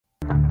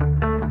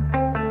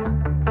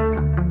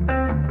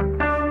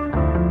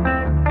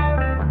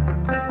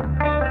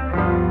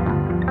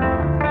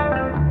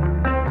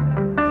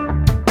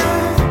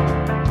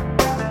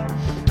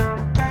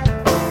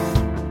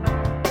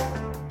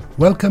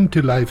Welcome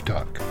to Live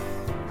Talk,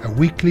 a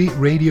weekly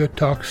radio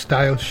talk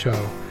style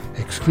show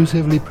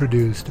exclusively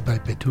produced by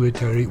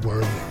Pituitary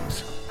World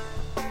News.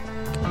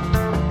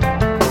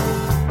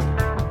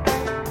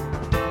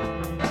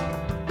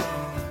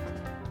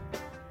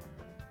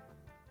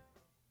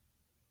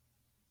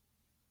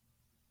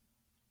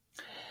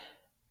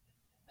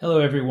 Hello,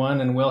 everyone,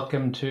 and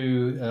welcome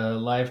to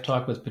Live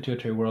Talk with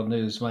Pituitary World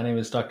News. My name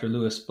is Dr.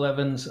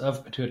 Blevins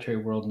of Pituitary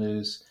World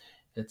News.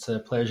 It's a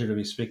pleasure to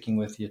be speaking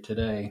with you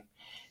today.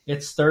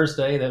 It's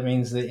Thursday. That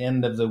means the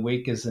end of the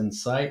week is in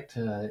sight.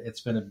 It's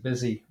been a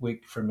busy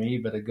week for me,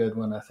 but a good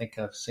one. I think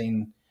I've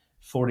seen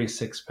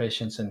 46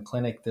 patients in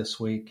clinic this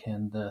week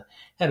and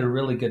had a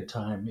really good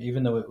time.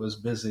 Even though it was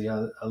busy,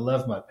 I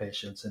love my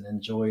patients and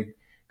enjoyed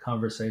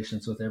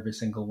conversations with every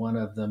single one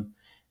of them.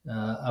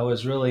 I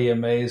was really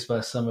amazed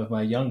by some of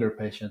my younger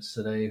patients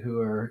today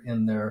who are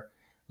in their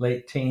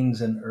late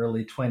teens and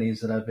early 20s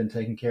that I've been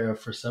taking care of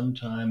for some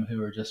time,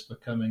 who are just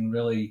becoming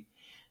really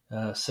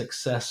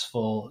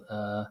successful,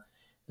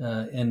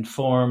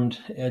 informed,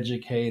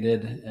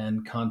 educated,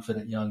 and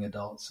confident young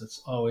adults. It's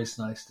always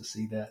nice to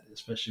see that,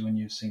 especially when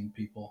you've seen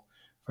people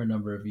for a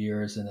number of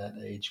years in that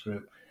age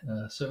group.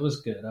 So it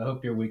was good. I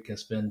hope your week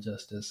has been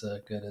just as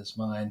good as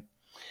mine.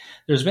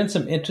 There's been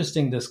some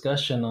interesting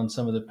discussion on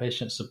some of the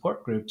patient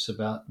support groups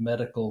about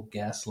medical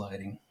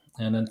gaslighting.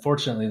 And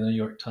unfortunately, the New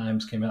York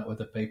Times came out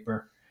with a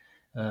paper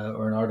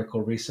or an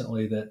article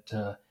recently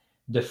that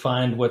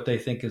defined what they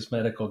think is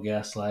medical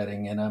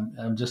gaslighting. And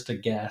I'm just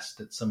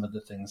aghast at some of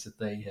the things that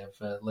they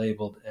have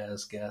labeled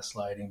as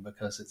gaslighting,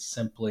 because it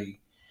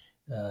simply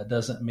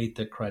doesn't meet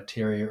the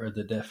criteria or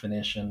the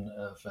definition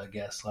of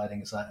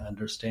gaslighting as I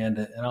understand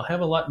it. And I'll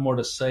have a lot more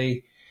to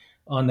say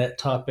on that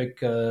topic,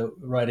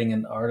 writing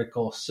an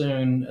article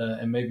soon,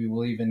 and maybe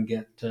we'll even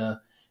get a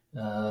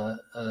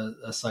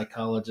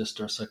psychologist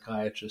or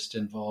psychiatrist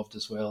involved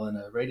as well in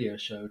a radio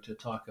show to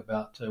talk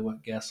about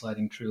what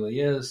gaslighting truly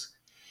is,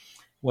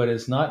 what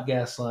is not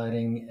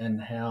gaslighting, and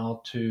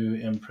how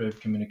to improve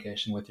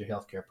communication with your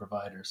healthcare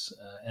providers,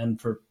 and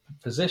for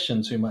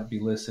physicians who might be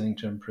listening,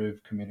 to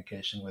improve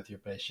communication with your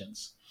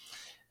patients.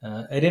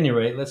 At any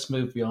rate, let's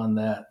move beyond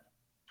that.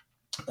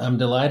 I'm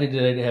delighted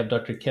today to have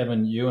Dr.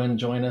 Kevin Yuen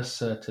join us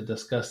to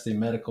discuss the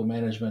medical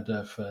management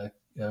of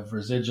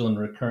residual and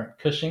recurrent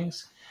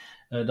Cushing's.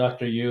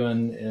 Dr.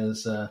 Yuen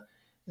is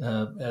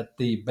at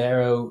the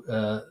Barrow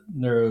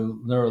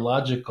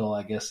Neurological,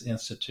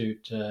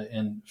 Institute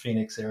in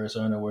Phoenix,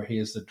 Arizona, where he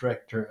is the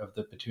director of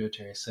the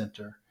Pituitary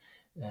Center,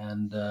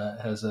 and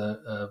has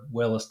a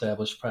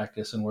well-established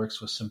practice and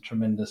works with some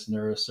tremendous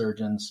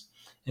neurosurgeons,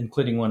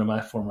 including one of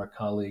my former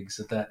colleagues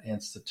at that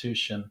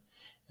institution.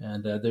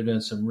 And they're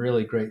doing some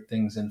really great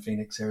things in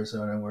Phoenix,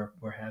 Arizona.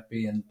 We're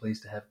happy and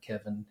pleased to have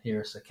Kevin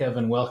here. So,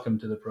 Kevin, welcome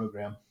to the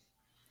program.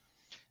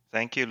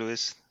 Thank you,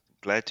 Louis.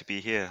 Glad to be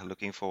here.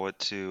 Looking forward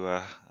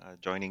to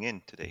joining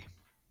in today.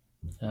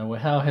 Well,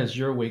 how has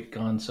your week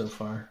gone so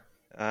far?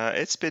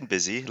 It's been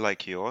busy,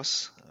 like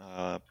yours.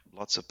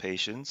 Lots of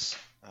patients.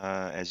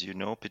 As you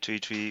know,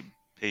 pituitary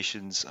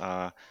patients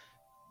are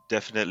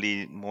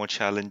definitely more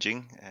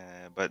challenging.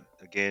 But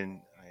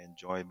again, I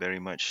enjoy very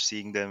much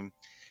seeing them,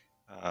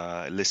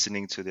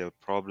 listening to their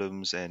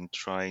problems and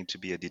trying to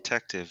be a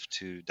detective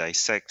to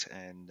dissect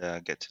and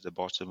get to the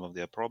bottom of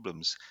their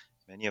problems.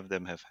 Many of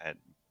them have had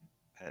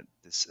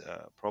this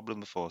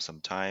problem for some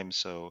time,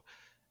 so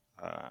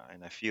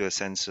and I feel a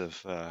sense of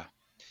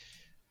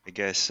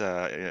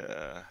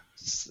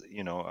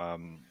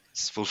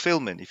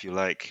fulfillment, if you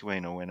like,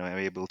 when I'm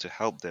able to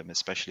help them,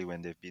 especially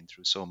when they've been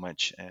through so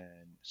much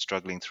and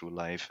struggling through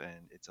life.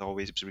 And it's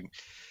always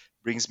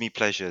brings me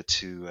pleasure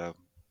to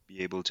be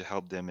able to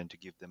help them and to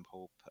give them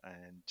hope,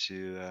 and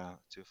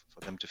for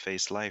them to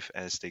face life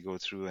as they go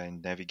through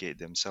and navigate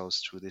themselves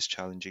through these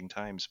challenging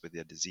times with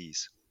their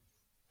disease.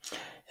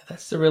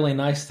 That's the really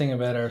nice thing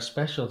about our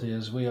specialty,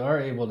 is we are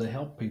able to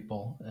help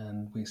people,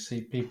 and we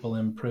see people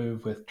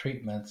improve with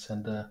treatments.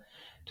 And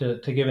to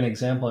give an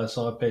example, I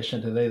saw a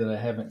patient today that I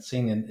haven't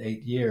seen in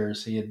 8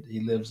 years. He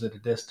lives at a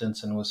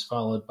distance and was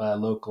followed by a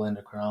local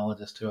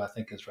endocrinologist who I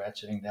think is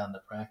ratcheting down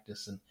the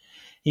practice. And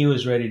he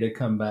was ready to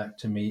come back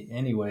to me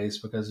anyways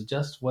because he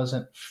just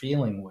wasn't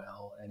feeling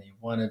well, and he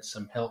wanted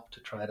some help to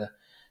try to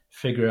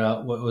figure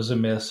out what was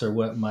amiss or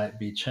what might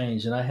be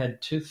changed. And I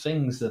had 2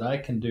 things that I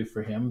can do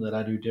for him that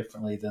I do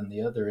differently than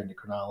the other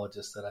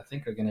endocrinologists that I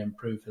think are going to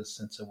improve his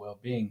sense of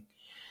well-being.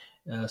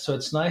 So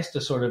it's nice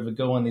to sort of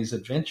go on these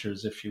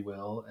adventures, if you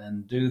will,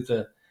 and do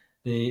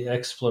the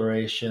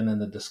exploration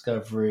and the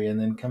discovery, and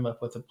then come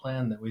up with a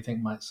plan that we think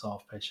might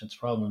solve patients'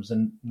 problems.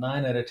 And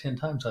 9 out of 10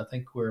 times, I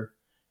think we're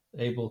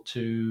able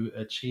to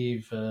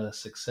achieve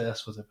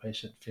success with a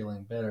patient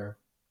feeling better.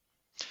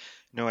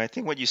 No, I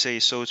think what you say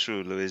is so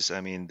true, Louis.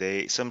 I mean,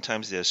 they're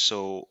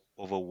so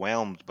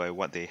overwhelmed by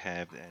what they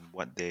have and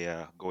what they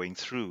are going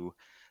through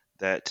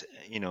that,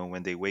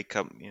 when they wake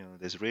up,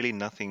 there's really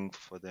nothing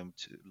for them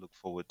to look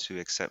forward to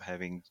except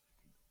having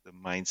the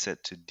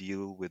mindset to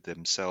deal with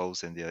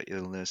themselves and their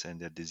illness and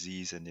their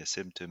disease and their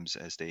symptoms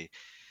as they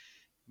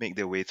make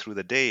their way through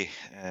the day.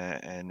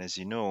 And as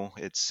you know,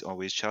 it's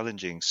always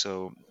challenging.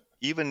 So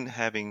even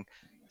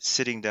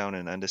sitting down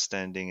and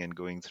understanding and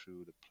going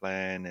through the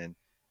plan and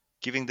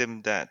giving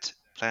them that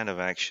plan of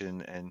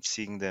action and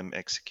seeing them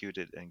execute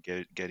it and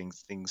getting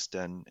things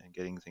done and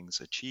getting things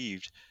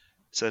achieved,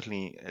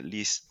 certainly, at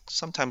least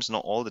sometimes,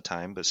 not all the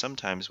time, but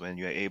sometimes when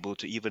you're able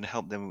to even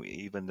help them with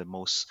even the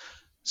most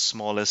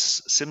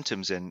smallest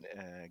symptoms and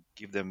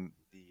give them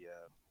the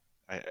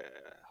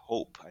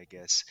hope, I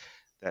guess,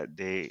 that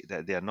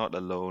they are not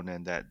alone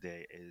and that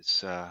there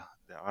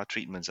are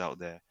treatments out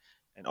there.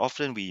 And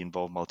often we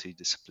involve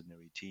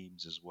multidisciplinary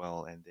teams as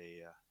well, and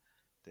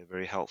they're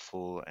very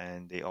helpful,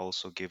 and they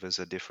also give us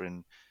a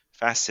different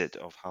facet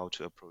of how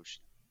to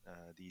approach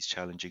these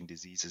challenging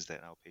diseases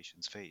that our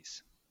patients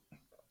face.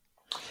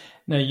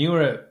 Now you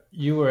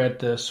were at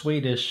the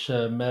Swedish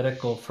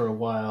medical for a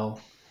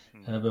while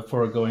Mm,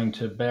 before going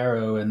to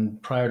Barrow,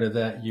 and prior to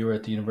that, you were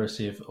at the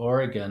University of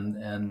Oregon.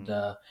 And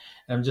mm,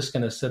 I'm just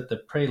going to set the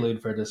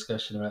prelude for a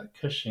discussion about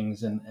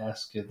Cushing's and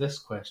ask you this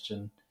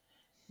question: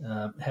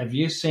 have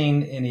you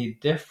seen any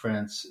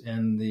difference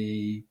in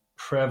the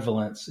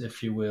prevalence,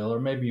 if you will, or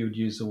maybe you would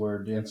use the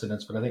word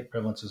incidence, but I think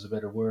prevalence is a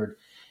better word,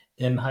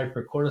 in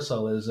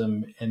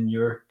hypercortisolism in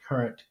your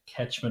current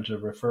catchment or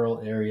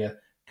referral area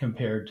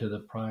compared to the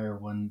prior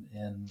one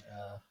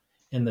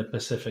in the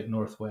Pacific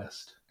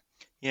Northwest?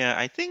 Yeah,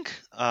 I think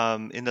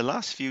in the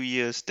last few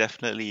years,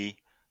 definitely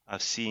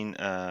I've seen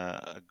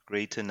a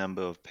greater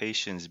number of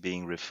patients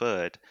being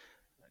referred.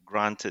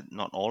 Granted,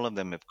 not all of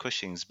them have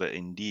Cushing's, but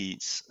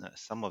indeed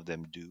some of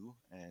them do.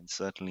 And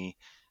certainly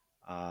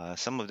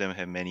some of them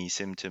have many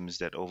symptoms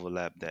that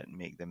overlap that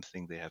make them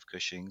think they have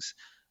Cushing's.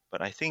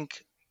 But I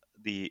think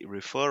the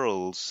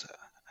referrals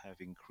have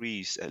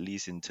increased, at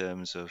least in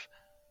terms of,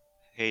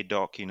 hey,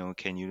 doc,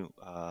 can you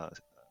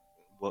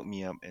work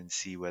me up and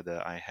see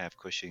whether I have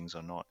Cushing's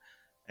or not.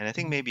 And I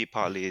think maybe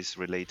partly is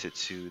related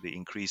to the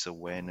increased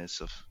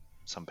awareness of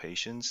some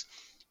patients.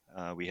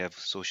 We have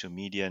social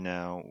media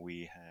now.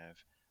 We have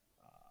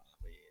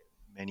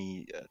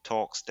many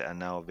talks that are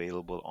now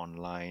available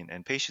online,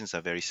 and patients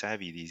are very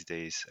savvy these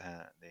days.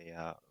 They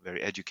are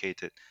very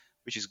educated,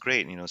 which is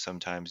great.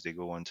 Sometimes they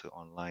go onto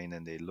online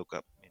and they look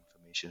up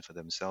information for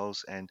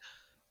themselves, and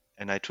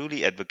I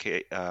truly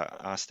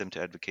ask them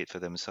to advocate for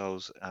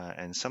themselves.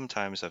 And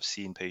sometimes I've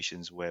seen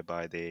patients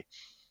whereby they,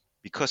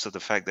 because of the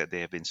fact that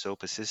they have been so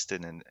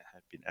persistent and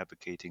have been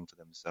advocating for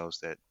themselves,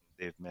 that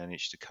they've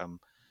managed to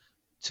come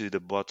to the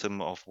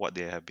bottom of what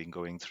they have been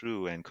going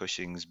through, and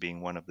Cushing's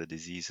being one of the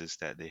diseases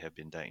that they have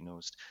been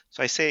diagnosed.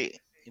 So I say,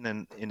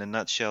 in a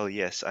nutshell,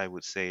 yes, I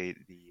would say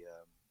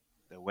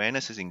the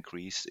awareness has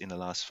increased in the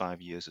last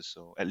 5 years or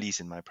so, at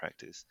least in my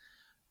practice,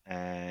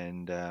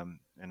 and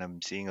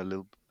I'm seeing a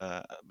little,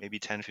 maybe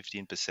 10,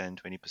 15%,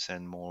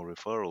 20% more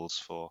referrals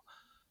for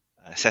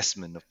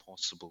assessment of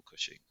possible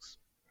Cushing's.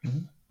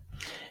 Mhm.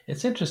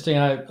 It's interesting.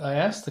 I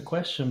asked the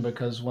question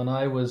because when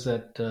I was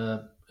at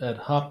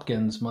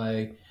Hopkins,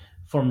 my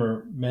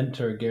former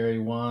mentor Gary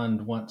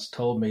Wand once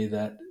told me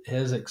that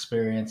his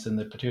experience in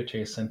the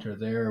pituitary center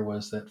there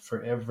was that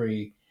for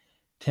every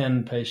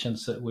 10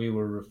 patients that we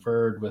were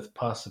referred with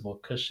possible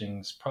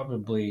Cushing's,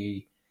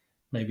 probably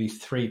maybe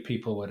 3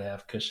 people would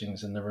have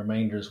Cushing's, and the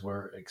remainders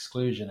were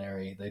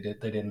exclusionary. They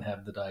didn't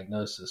have the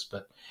diagnosis,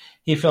 but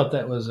he felt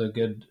that was a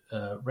good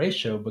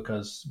ratio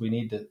because we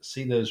need to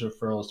see those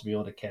referrals to be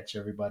able to catch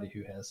everybody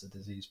who has the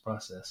disease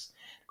process.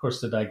 Of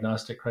course, the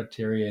diagnostic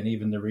criteria and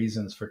even the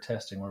reasons for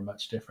testing were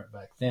much different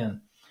back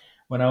then.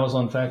 When I was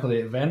on faculty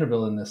at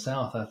Vanderbilt in the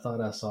South, I thought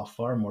I saw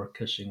far more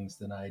Cushing's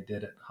than I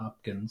did at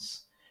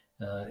Hopkins.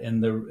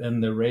 And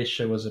the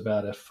ratio was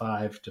about a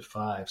 5 to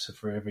 5. So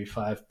for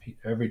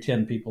every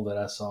 10 people that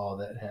I saw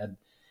that had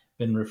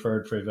been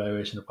referred for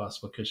evaluation of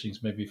possible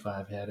Cushing's, maybe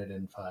 5 had it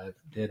and 5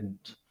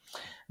 didn't.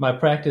 My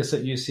practice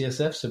at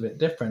UCSF is a bit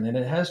different, and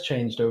it has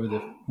changed over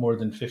the more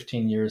than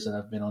 15 years that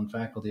I've been on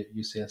faculty at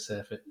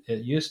UCSF.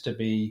 It used to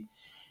be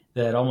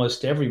that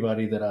almost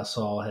everybody that I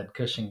saw had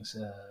Cushing's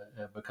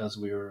because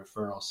we were a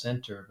referral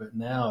center, but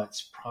now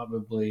it's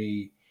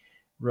probably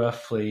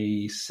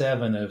roughly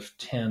 7 of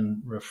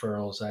 10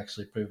 referrals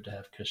actually prove to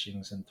have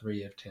Cushing's and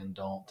 3 of 10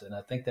 don't. And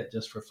I think that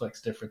just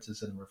reflects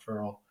differences in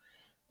referral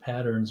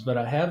patterns. But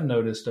I have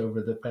noticed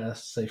over the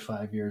past, say,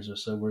 5 years or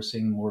so, we're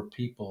seeing more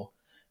people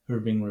who are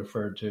being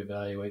referred to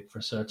evaluate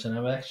for such. And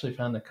I've actually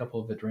found a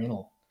couple of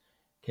adrenal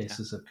Yeah.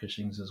 cases of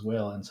Cushing's as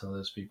well in some of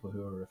those people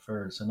who are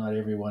referred. So not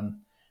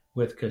everyone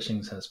with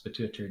Cushing's has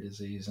pituitary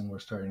disease, and we're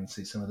starting to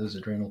see some of those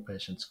adrenal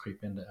patients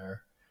creep into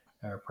our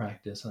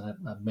practice,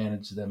 and I've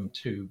managed them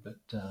too. But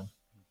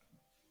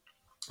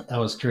I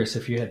was curious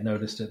if you had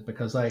noticed it,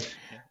 because Yeah.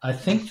 I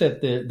think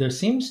that there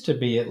seems to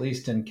be, at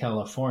least in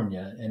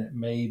California, and it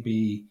may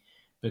be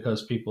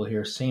because people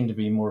here seem to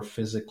be more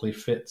physically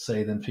fit,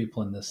 say, than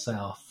people in the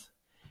South,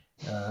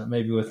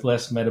 maybe with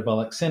less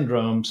metabolic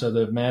syndrome, so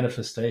the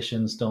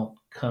manifestations don't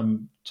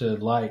come to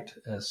light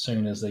as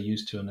soon as they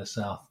used to in the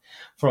South.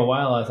 For a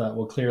while, I thought,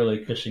 well,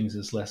 clearly Cushing's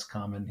is less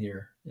common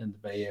here in the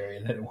Bay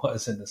Area than it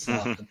was in the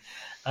South. And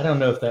I don't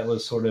know if that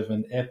was sort of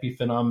an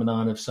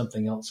epiphenomenon of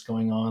something else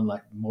going on,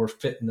 like more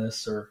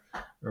fitness, or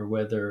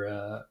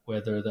whether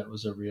that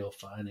was a real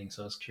finding.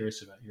 So I was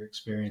curious about your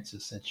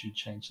experiences since you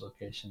changed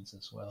locations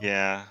as well.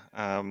 Yeah,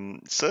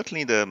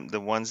 certainly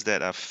the ones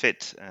that are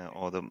fit,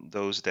 or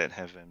those that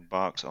have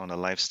embarked on a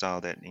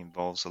lifestyle that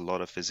involves a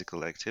lot of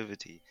physical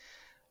activity,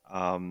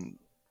 um,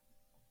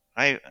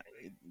 I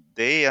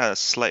they are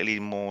slightly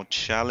more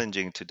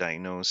challenging to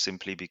diagnose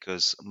simply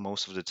because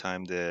most of the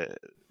time the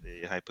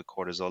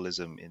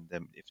hypercortisolism in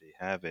them, if they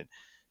have it,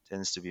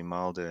 tends to be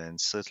milder, and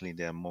certainly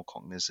they are more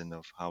cognizant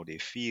of how they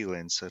feel,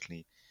 and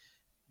certainly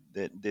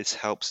that this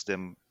helps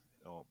them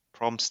or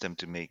prompts them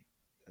to make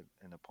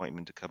an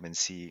appointment to come and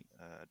see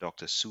a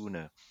doctor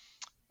sooner.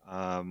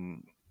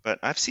 Um, but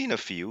I've seen a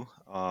few.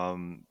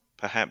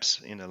 Perhaps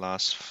in the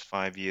last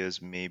 5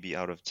 years, maybe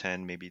out of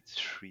 10, maybe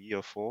three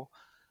or four.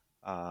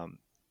 Um,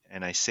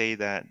 and I say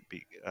that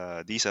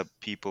these are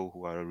people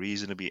who are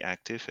reasonably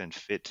active and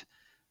fit.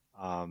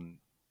 Um,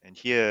 and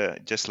here,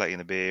 just like in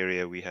the Bay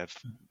Area, we have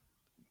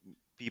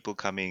people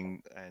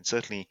coming, and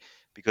certainly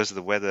because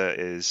the weather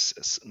is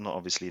not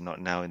obviously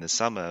not now in the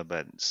summer,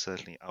 but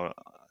certainly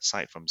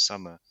aside from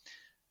summer,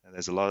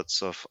 there's a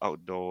lots of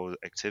outdoor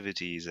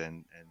activities,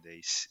 and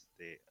they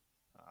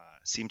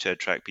seem to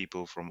attract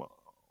people from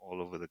all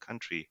over the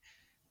country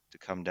to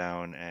come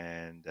down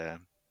and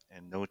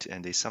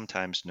they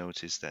sometimes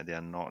notice that they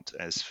are not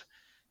as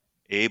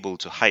able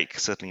to hike.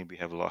 Certainly, we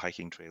have a lot of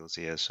hiking trails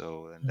here,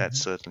 so and that's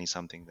Mm-hmm. certainly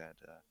something that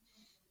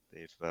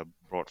they've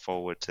brought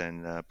forward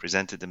and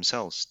presented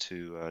themselves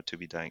to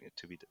be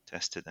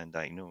tested and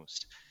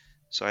diagnosed.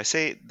 So I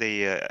say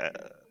the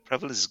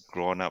prevalence has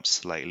grown up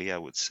slightly, I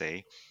would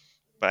say,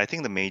 but I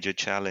think the major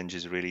challenge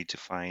is really to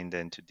find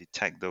and to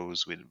detect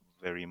those with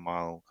very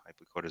mild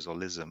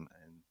hypercortisolism,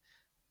 and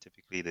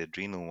typically the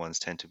adrenal ones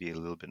tend to be a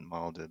little bit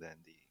milder than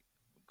the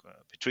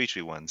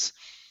pituitary ones.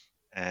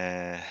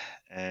 Uh,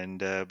 and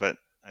But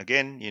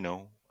again,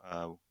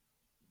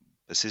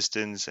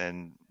 persistence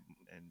and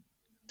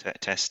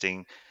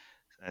testing,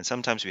 and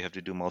sometimes we have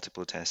to do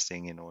multiple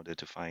testing in order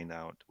to find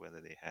out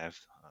whether they have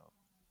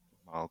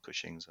mild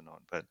Cushing's or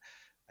not. But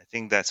I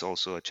think that's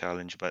also a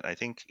challenge. But I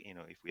think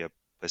if we are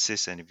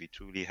persistent, if we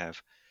truly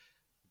have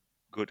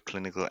good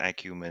clinical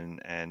acumen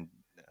and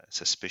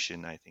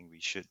suspicion, I think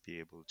we should be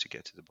able to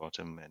get to the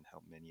bottom and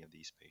help many of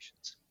these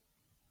patients.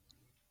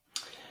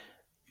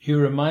 You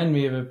remind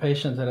me of a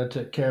patient that I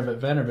took care of at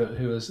Vanderbilt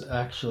who was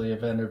actually a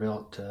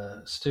Vanderbilt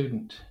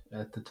student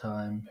at the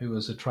time, who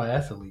was a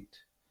triathlete,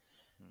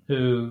 Mm,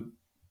 who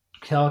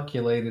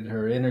calculated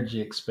her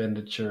energy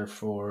expenditure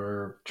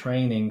for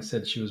training,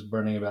 said she was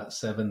burning about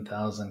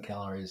 7,000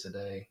 calories a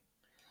day.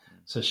 mm,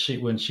 So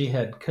when she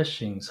had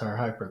Cushing's, her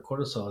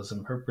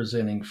hypercortisolism, her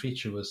presenting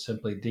feature was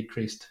simply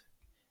decreased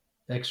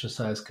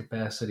exercise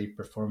capacity,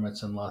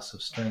 performance, and loss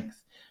of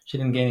strength. She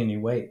didn't gain any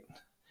weight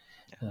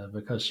yeah.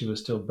 because she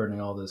was still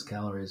burning all those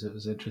calories. It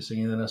was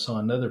interesting. And then I saw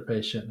another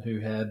patient who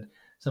had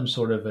some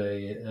sort of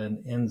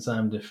an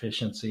enzyme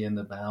deficiency in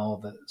the bowel,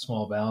 the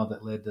small bowel,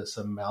 that led to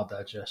some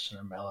maldigestion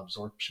or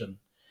malabsorption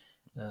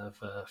of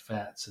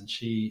fats. And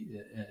she,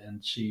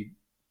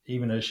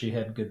 even though she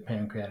had good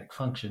pancreatic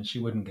function, she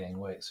wouldn't gain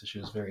weight, so she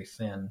was very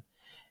thin.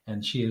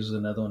 And she is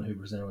another one who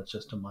presented with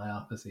just a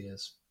myopathy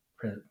as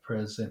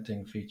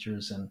presenting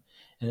features, and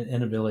an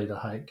inability to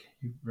hike.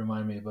 You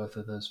remind me of both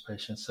of those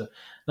patients. So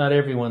not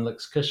everyone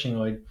looks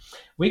Cushingoid.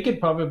 We could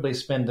probably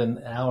spend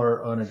an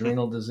hour on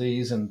adrenal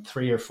disease and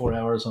 3 or 4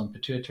 hours on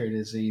pituitary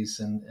disease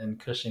and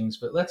Cushing's,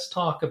 but let's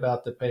talk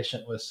about the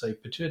patient with, say,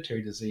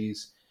 pituitary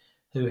disease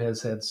who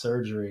has had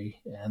surgery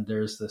and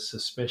there's the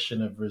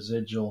suspicion of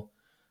residual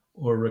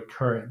or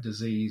recurrent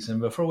disease.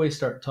 And before we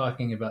start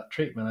talking about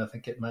treatment, I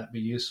think it might be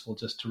useful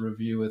just to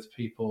review with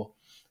people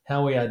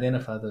how we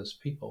identify those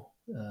people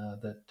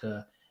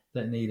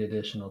that need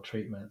additional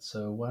treatment.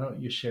 So why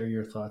don't you share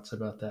your thoughts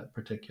about that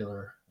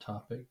particular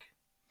topic?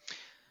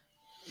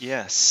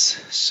 Yes.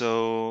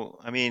 So,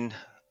 I mean,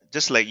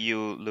 just like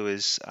you,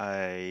 Louis,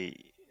 I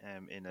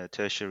am in a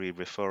tertiary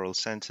referral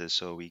center.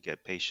 So we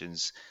get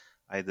patients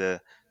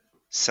either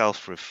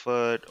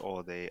self-referred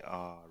or they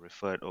are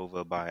referred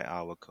over by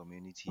our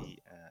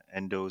community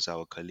endos,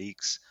 our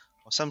colleagues,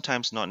 or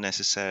sometimes not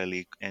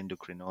necessarily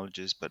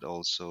endocrinologists, but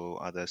also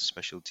other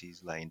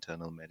specialties like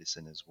internal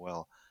medicine as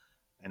well.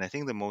 And I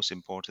think the most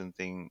important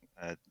thing,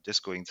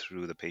 just going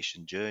through the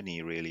patient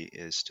journey, really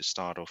is to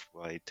start off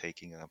by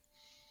taking a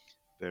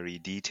very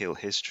detailed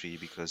history,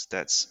 because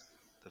that's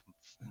the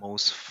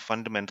most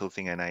fundamental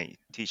thing. And I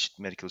teach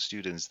medical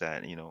students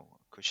that,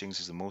 Cushing's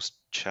is the most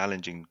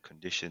challenging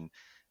condition,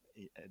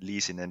 at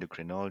least in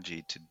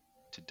endocrinology,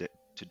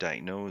 to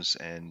diagnose,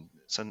 and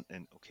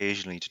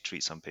occasionally to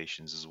treat some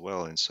patients as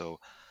well. And so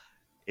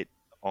it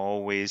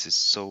always is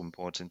so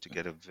important to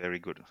get a very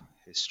good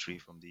history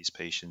from these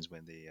patients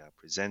when they are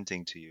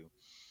presenting to you,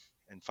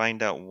 and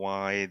find out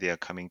why they are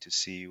coming to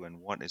see you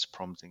and what is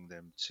prompting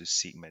them to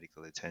seek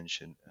medical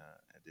attention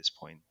at this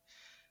point.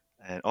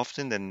 And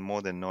often, than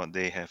more than not,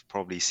 they have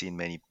probably seen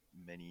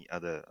many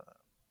other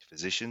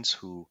physicians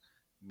who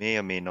may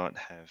or may not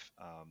have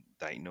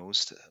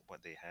diagnosed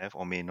what they have,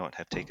 or may not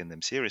have taken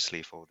them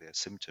seriously for their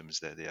symptoms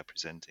that they are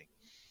presenting.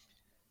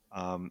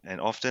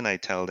 And often I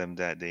tell them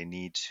that they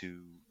need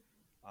to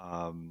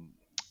um,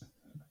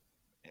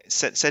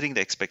 setting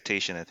the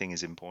expectation. I think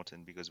is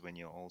important, because when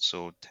you're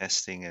also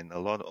testing, and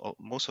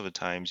most of the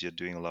times you're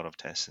doing a lot of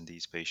tests in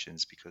these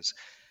patients, because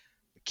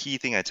the key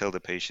thing I tell the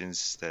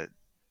patients is that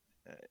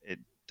it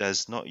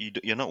does not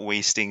you're not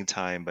wasting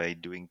time by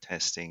doing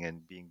testing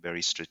and being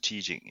very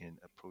strategic in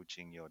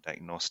approaching your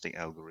diagnostic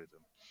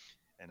algorithm.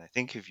 And I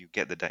think if you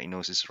get the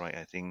diagnosis right,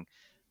 I think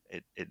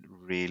it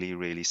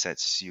really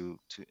sets you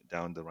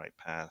down the right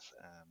path.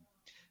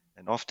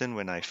 And often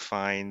when I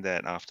find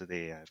that after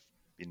they have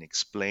been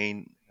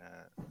explained,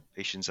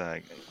 patients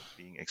are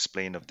being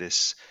explained of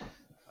this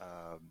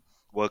um,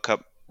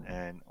 workup,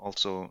 and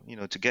also,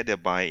 to get their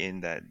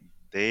buy-in that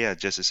they are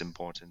just as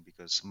important,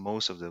 because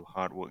most of the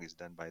hard work is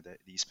done by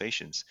these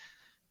patients.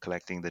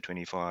 Collecting the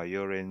 24-hour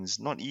urines,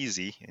 not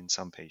easy in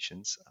some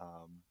patients,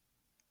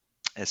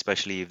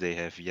 especially if they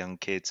have young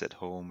kids at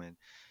home,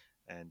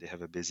 and they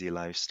have a busy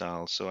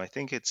lifestyle. So I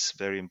think it's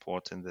very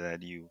important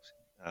that you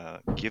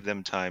give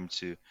them time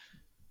to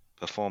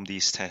perform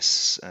these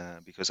tests,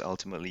 because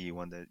ultimately you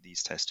want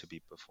these tests to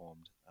be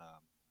performed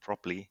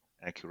properly,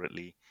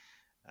 accurately,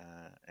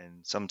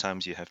 and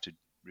sometimes you have to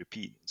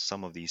repeat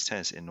some of these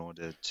tests in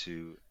order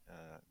to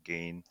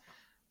gain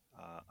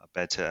a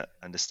better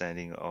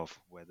understanding of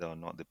whether or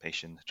not the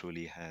patient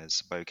truly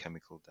has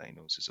biochemical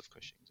diagnosis of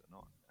Cushing's or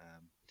not.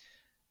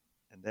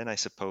 And then I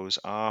suppose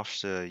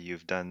after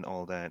you've done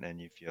all that,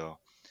 and if you're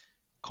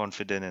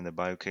confident and the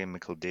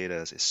biochemical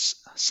data is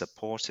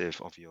supportive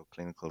of your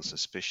clinical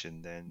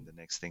suspicion, then the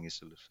next thing is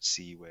to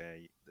see where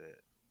you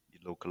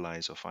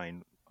localize or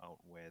find out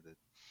where the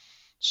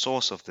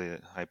source of the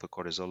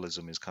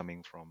hypercortisolism is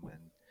coming from.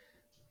 And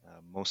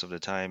most of the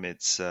time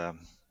it's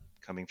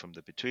coming from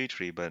the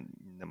pituitary, but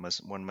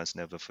one must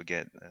never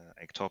forget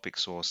ectopic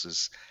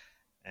sources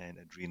and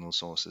adrenal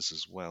sources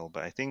as well.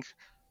 But I think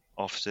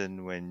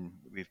often when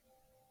we've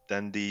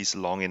done these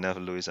long enough,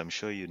 Louis, I'm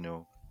sure you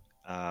know,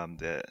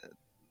 the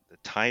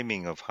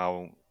timing of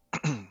how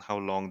how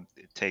long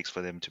it takes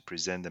for them to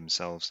present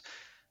themselves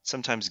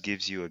sometimes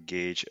gives you a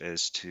gauge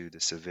as to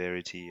the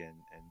severity, and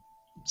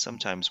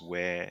sometimes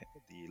where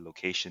the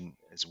location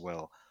as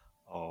well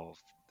of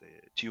the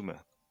tumor,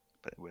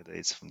 but whether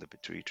it's from the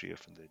pituitary or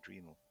from the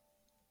adrenal.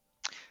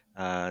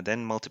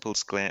 Then multiple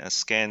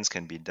scans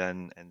can be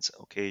done, and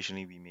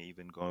occasionally we may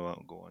even go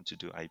on to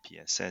do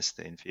IPSS,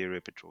 the inferior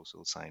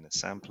petrosal sinus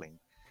sampling,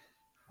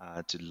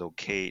 to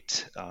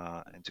locate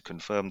and to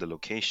confirm the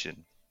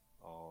location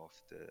of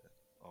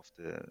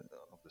the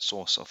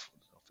source of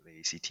the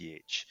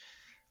ACTH.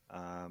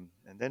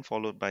 And then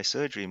followed by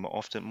surgery. More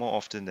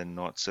often than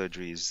not,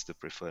 surgery is the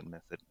preferred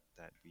method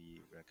that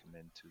we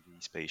recommend to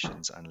these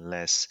patients,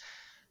 unless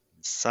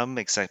in some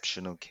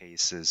exceptional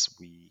cases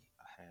we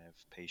have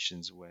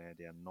patients where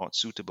they are not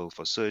suitable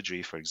for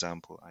surgery, for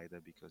example, either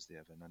because they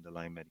have an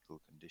underlying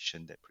medical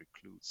condition that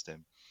precludes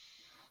them,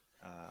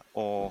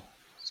 or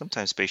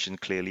sometimes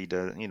patient clearly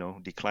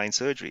decline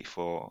surgery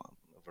for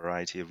a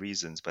variety of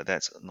reasons, but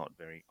that's not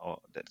very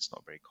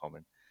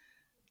common.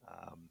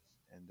 Um,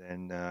 and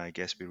then I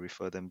guess we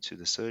refer them to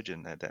the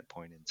surgeon at that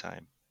point in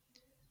time.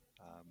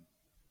 Um,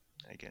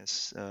 I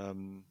guess,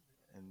 and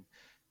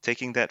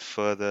taking that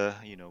further,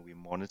 we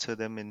monitor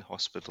them in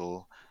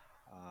hospital.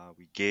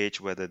 We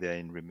gauge whether they're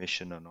in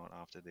remission or not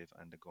after they've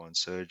undergone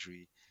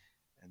surgery,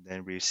 and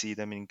then we see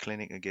them in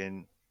clinic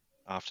again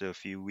after a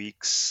few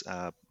weeks.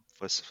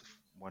 First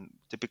one,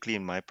 typically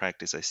in my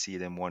practice, I see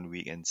them 1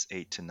 week and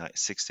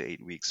 6 to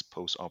 8 weeks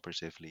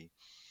post-operatively,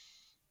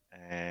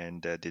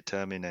 and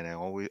determine. And I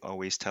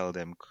always tell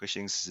them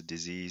Cushing's is a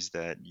disease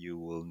that you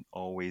will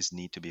always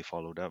need to be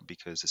followed up,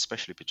 because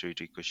especially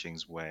pituitary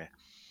Cushing's, where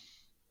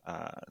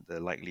the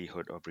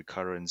likelihood of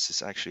recurrence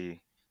is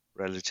actually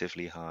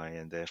relatively high,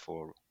 and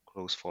therefore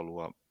close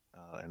follow-up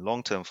and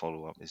long-term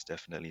follow-up is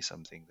definitely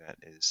something that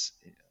is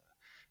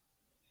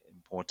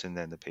important,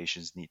 and the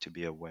patients need to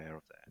be aware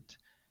of that.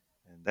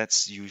 And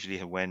that's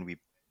usually when we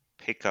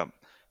pick up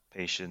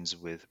patients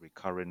with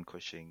recurrent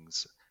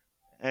Cushing's,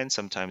 and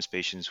sometimes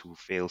patients who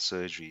fail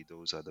surgery.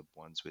 Those are the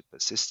ones with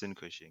persistent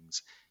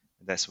Cushing's.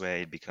 That's where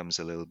it becomes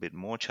a little bit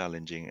more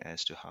challenging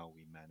as to how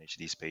we manage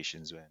these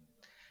patients, when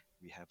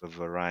we have a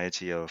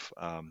variety of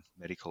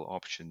medical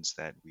options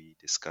that we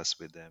discuss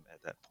with them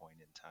at that point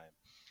in time,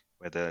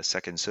 whether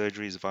second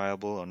surgery is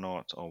viable or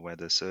not, or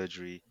whether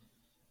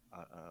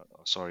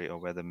or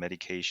whether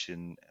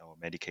medication or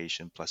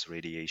medication plus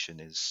radiation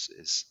is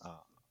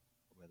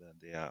whether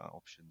they are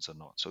options or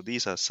not. So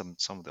these are some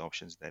of the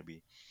options that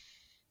we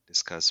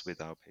discuss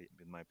with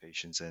my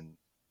patients, and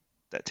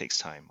that takes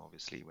time,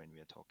 obviously, when we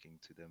are talking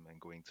to them and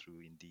going through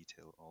in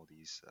detail all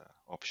these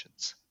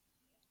options.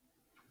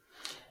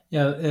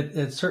 Yeah,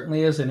 it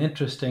certainly is an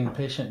interesting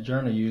patient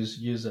journey.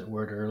 Use that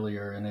word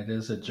earlier, and it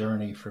is a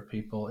journey for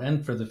people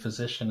and for the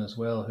physician as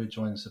well who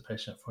joins the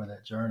patient for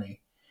that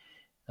journey.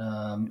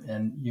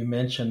 And you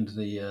mentioned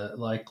the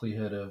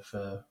likelihood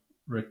of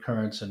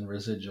recurrence and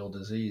residual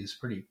disease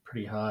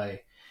pretty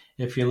high.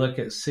 If you look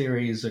at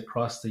series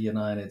across the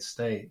United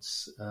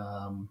States,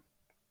 I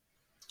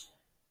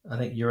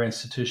think your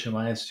institution,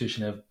 my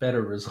institution, have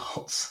better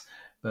results.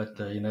 But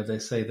they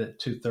say that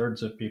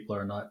 2/3 of people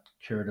are not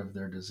cured of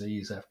their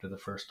disease after the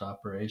first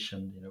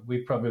operation.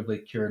 We probably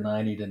cure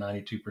 90 to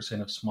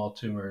 92% of small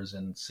tumors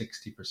and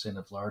 60%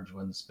 of large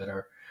ones, but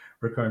our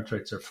recurrence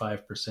rates are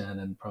 5%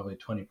 and probably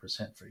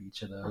 20% for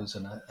each of those.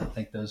 And I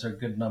think those are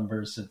good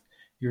numbers.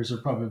 Yours are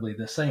probably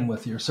the same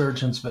with your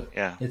surgeons, but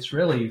Yeah. it's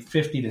really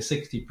 50 to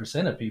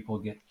 60% of people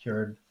get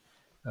cured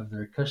of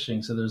their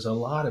Cushing. So there's a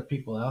lot of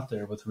people out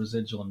there with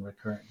residual and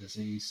recurrent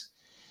disease.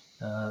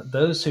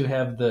 Those who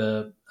have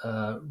the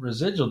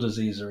residual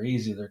disease are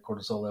easy. Their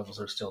cortisol levels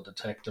are still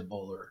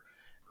detectable or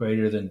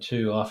greater than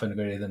 2, often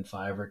greater than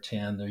 5 or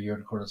 10. Their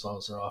urine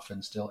cortisols are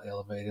often still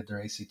elevated.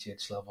 Their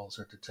ACTH levels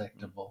are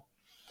detectable.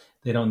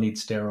 They don't need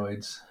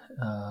steroids.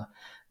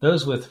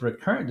 Those with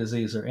recurrent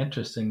disease are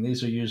interesting.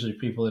 These are usually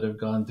people that have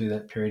gone through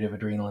that period of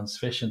adrenal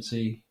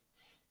insufficiency,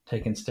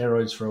 taken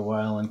steroids for a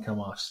while and come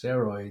off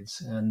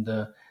steroids.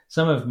 And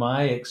some of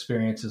my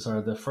experiences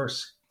are the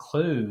first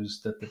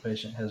clues that the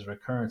patient has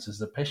recurrence is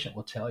the patient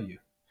will tell you.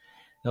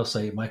 They'll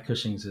say, my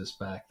Cushing's is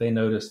back. They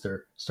notice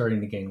they're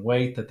starting to gain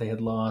weight that they had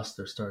lost.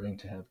 They're starting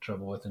to have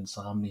trouble with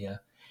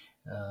insomnia.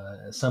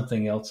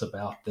 Something else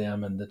about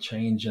them and the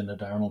change in the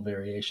diurnal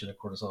variation of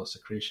cortisol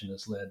secretion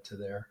has led to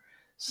their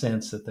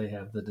sense that they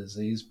have the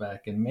disease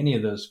back. And many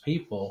of those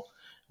people,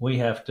 we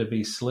have to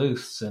be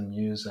sleuths and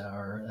use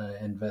our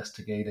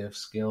investigative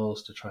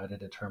skills to try to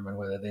determine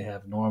whether they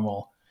have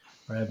normal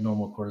or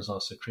abnormal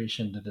cortisol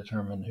secretion to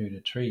determine who to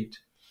treat.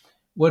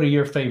 What are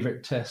your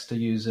favorite tests to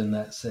use in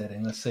that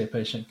setting? Let's say a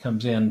patient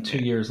comes in 2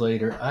 years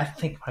later. I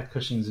think my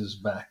Cushing's is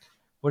back.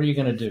 What are you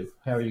going to do?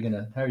 How are you going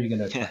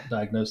to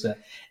diagnose that?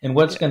 And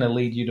what's going to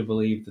lead you to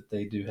believe that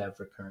they do have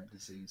recurrent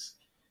disease?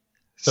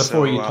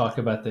 Before you talk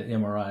about the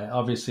MRI,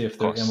 obviously, if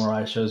the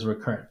MRI shows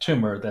recurrent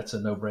tumor, that's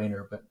a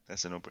no-brainer. But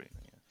that's a no-brainer.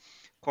 Yeah.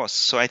 Of course.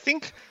 So I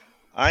think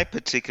I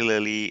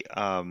particularly,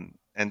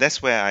 and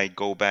that's where I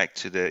go back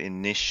to the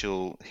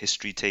initial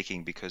history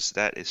taking, because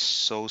that is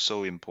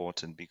so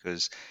important,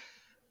 because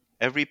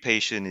every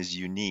patient is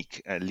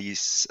unique. At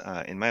least,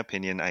 in my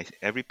opinion,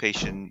 every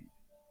patient,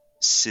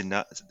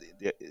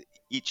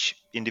 each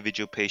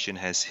individual patient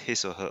has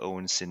his or her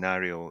own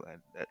scenario,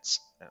 and that's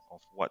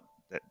of what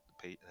that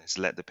has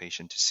led the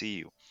patient to see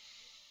you.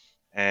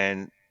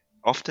 And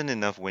often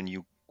enough, when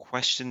you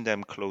question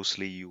them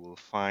closely, you will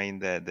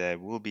find that there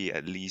will be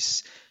at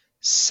least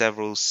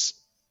several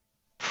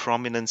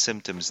prominent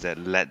symptoms that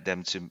led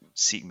them to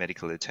seek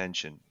medical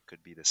attention. It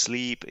could be the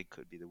sleep, it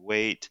could be the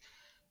weight,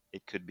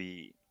 it could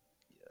be,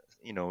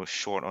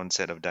 short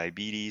onset of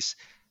diabetes.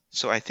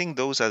 So I think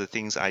those are the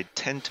things I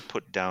tend to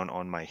put down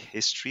on my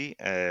history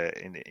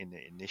in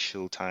the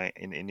initial time,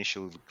 in the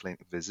initial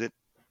clinic visit.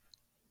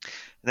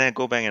 And then I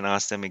go back and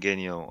ask them again,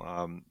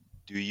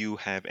 do you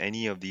have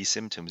any of these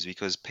symptoms?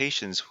 Because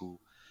patients who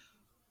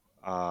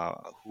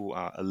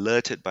are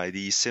alerted by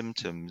these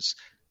symptoms,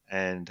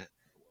 and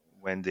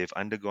when they've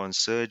undergone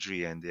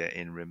surgery and they're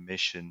in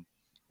remission,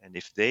 and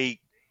if they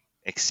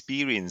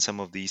experience some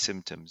of these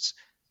symptoms,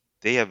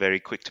 they are very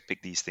quick to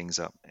pick these things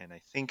up. And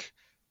I think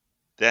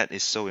that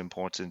is so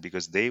important,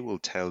 because they will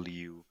tell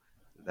you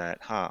that,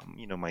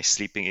 my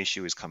sleeping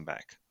issue has come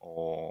back,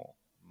 or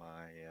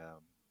my,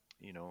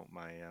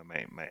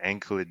 my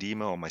ankle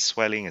edema or my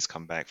swelling has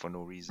come back for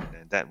no reason,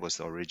 and that was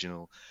the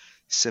original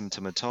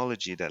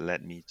symptomatology that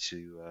led me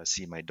to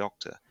see my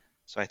doctor.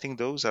 So I think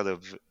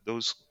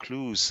those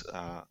clues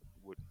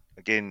would,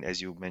 again,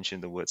 as you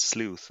mentioned, the word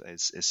sleuth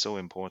is so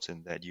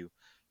important, that you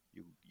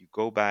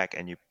go back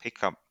and you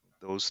pick up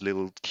those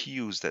little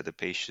cues that the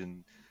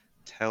patient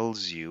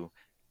tells you,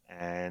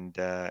 and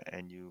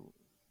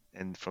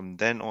from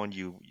then on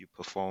you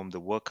perform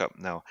the workup.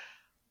 Now,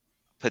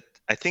 but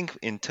I think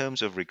in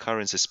terms of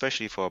recurrence,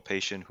 especially for a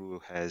patient who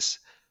has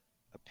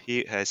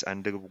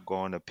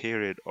undergone a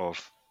period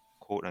of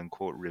quote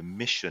unquote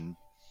remission,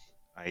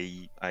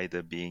 i.e.,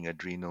 either being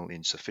adrenal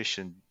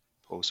insufficient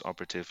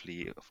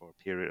post-operatively for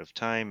a period of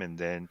time, and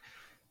then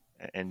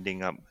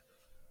ending up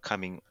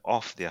coming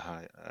off their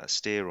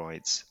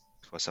steroids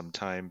for some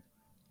time.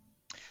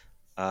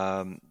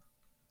 Um,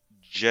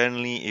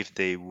 Generally, if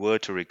they were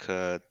to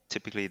recur,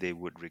 typically they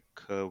would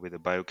recur with a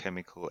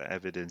biochemical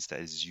evidence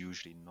that is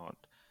usually not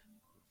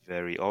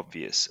very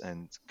obvious.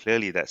 And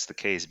clearly that's the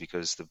case,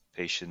 because the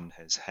patient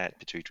has had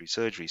pituitary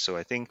surgery. So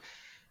I think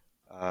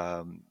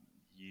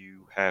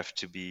you have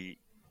to be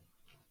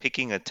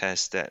picking a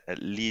test that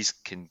at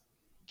least can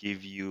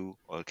give you,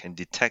 or can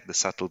detect the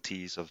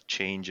subtleties of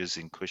changes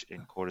in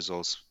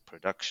cortisol's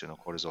production or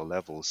cortisol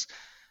levels.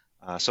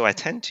 So I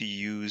tend to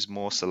use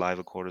more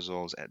saliva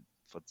cortisols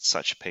for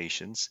such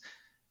patients,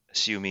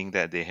 assuming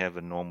that they have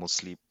a normal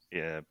sleep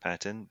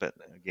pattern. But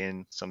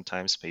again,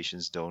 sometimes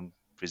patients don't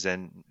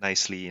present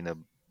nicely in a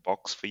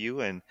box for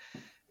you, and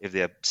if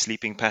their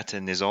sleeping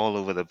pattern is all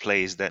over the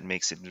place, that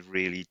makes it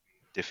really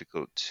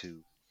difficult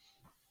to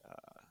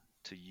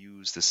to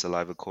use the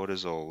saliva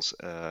cortisols,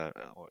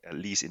 or at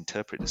least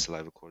interpret the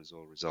saliva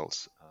cortisol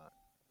results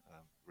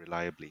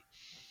reliably.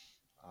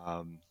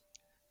 Um,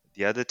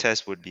 the other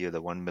test would be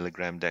the 1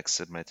 milligram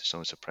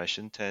dexamethasone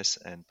suppression test,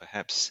 and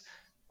perhaps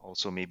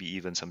also maybe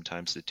even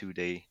sometimes the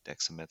 2-day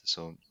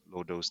dexamethasone,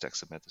 low dose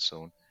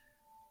dexamethasone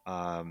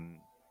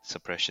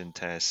suppression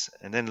test.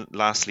 And then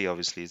lastly,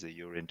 obviously, is the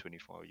urine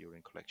 24-hour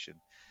urine collection.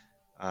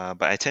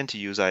 But I tend to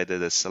use either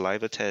the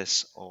saliva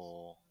test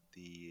or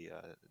the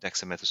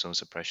dexamethasone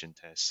suppression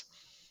test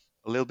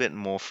a little bit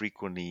more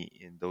frequently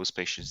in those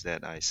patients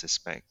that I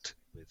suspect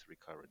with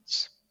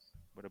recurrence.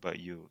 What about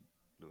you,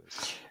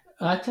 Lewis?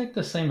 I take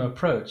the same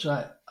approach.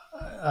 I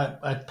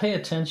pay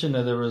attention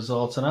to the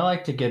results, and I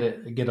like to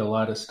get a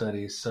lot of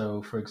studies.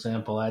 So, for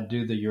example, I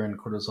do the urine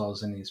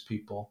cortisols in these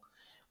people.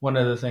 One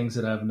of the things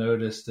that I've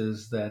noticed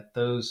is that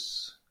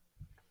those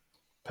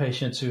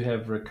patients who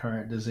have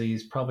recurrent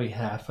disease, probably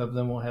half of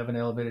them will have an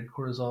elevated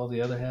cortisol.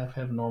 The other half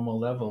have normal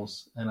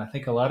levels, and I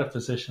think a lot of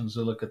physicians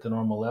will look at the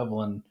normal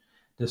level and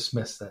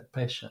dismiss that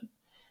patient.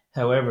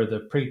 However,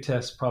 the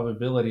pretest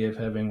probability of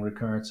having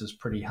recurrence is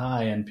pretty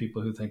high in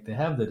people who think they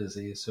have the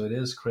disease. So it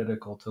is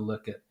critical to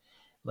look at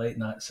late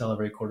night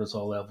salivary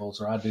cortisol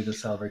levels, or I do the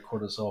salivary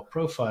cortisol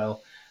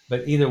profile.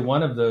 But either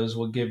one of those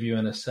will give you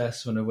an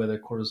assessment of whether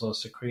cortisol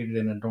is secreted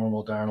in a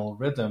normal diurnal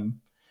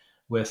rhythm,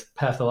 with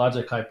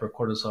pathologic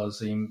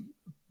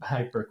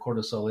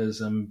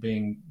hypercortisolism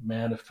being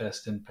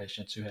manifest in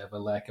patients who have a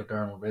lack of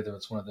diurnal rhythm.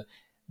 It's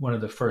one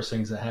of the first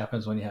things that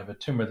happens when you have a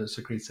tumor that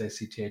secretes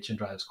ACTH and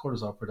drives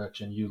cortisol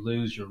production. You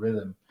lose your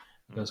rhythm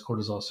because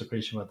cortisol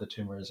secretion with the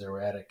tumor is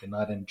erratic and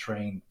not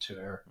entrained to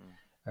our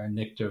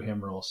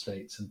nictohumoral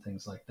states and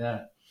things like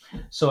that.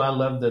 So I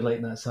love the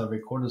late night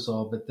salivary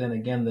cortisol, but then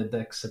again, the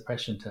dex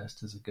suppression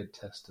test is a good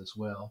test as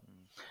well.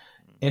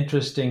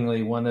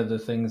 Interestingly, one of the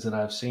things that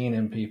I've seen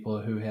in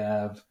people who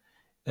have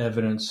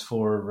evidence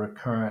for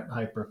recurrent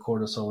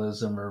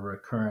hypercortisolism or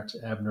recurrent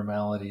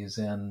abnormalities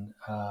in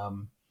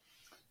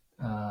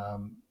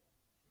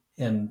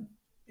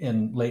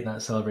late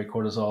night salivary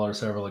cortisol or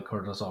salivary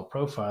cortisol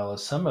profile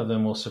is some of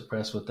them will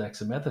suppress with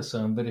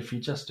dexamethasone, but if you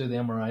just do the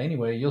MRI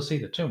anyway, you'll see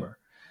the tumor.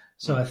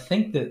 So I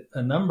think that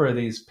a number of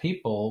these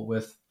people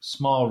with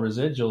small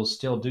residuals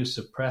still do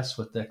suppress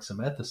with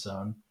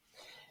dexamethasone.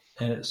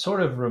 And it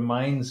sort of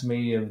reminds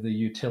me of the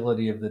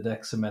utility of the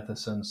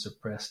dexamethasone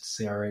suppressed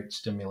CRH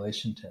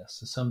stimulation test.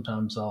 So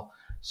sometimes I'll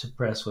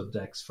suppress with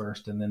dex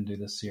first and then do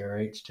the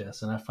CRH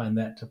test. And I find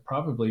that to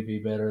probably be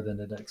better than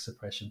the dex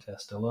suppression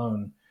test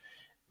alone.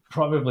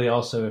 Probably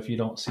also if you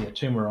don't see a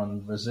tumor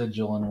on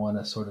residual and want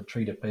to sort of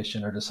treat a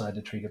patient or decide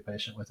to treat a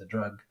patient with a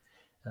drug,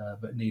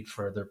 but need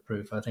further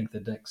proof. I think the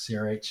dex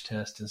CRH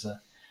test is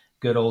a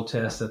good old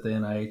test that the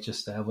NIH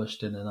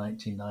established in the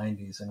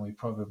 1990s, and we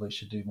probably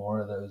should do more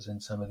of those in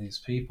some of these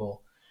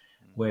people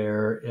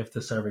where if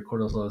the salivary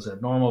cortisol is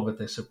abnormal but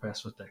they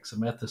suppress with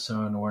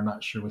dexamethasone, or we're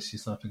not sure we see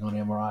something on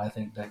MRI, I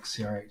think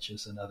DexCRH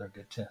is another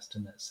good test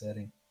in that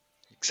setting.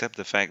 Except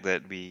the fact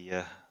that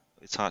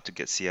it's hard to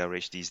get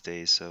CRH these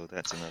days, so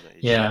that's another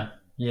issue.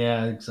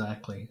 Yeah,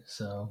 exactly.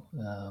 So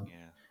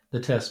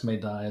the test may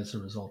die as a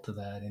result of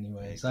that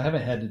anyways. Exactly. I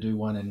haven't had to do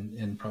one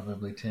in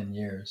probably 10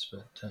 years,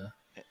 but...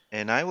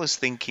 And I was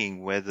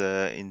thinking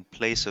whether in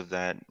place of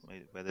that,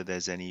 whether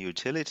there's any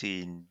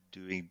utility in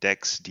doing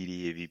DEX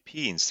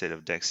DDAVP instead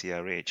of DEX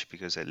CRH,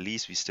 because at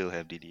least we still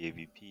have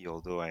DDAVP,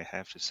 although I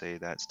have to say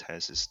that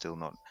test is still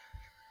not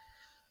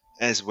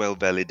as well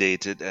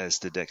validated as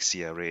the DEX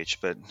CRH,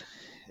 but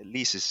at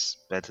least it's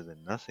better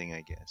than nothing,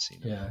 I guess.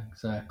 Yeah,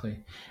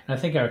 exactly. And I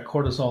think our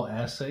cortisol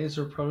assays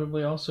are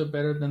probably also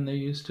better than they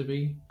used to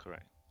be.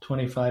 Correct.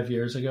 25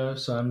 years ago,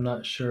 so I'm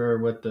not sure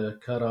what the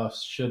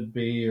cutoffs should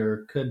be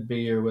or could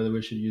be, or whether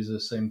we should use the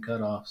same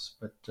cutoffs.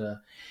 But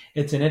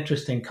it's an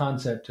interesting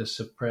concept to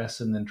suppress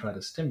and then try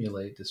to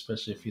stimulate,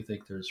 especially if you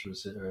think there's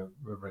a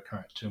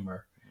recurrent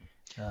tumor.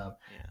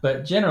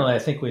 But generally, I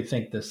think we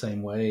think the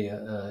same way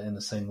in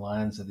the same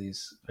lines of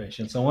these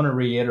patients. I want to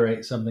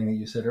reiterate something that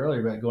you said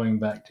earlier about going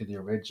back to the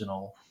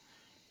original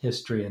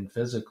history and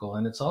physical.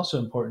 And it's also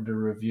important to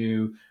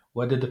review,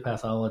 what did the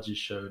pathology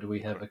show? Do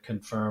we have a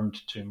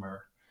confirmed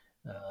tumor?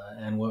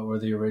 And what were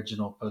the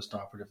original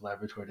postoperative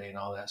laboratory data and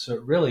all that. So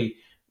it really,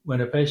 when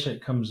a patient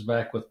comes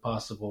back with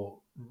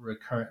possible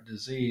recurrent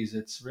disease,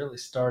 it's really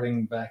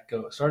starting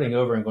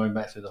over and going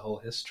back through the whole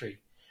history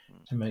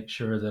to make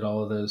sure that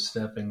all of those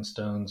stepping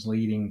stones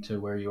leading to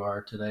where you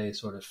are today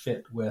sort of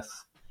fit with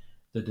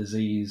the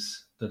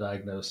disease, the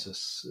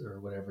diagnosis, or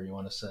whatever you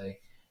want to say,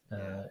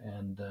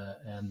 and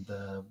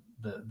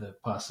the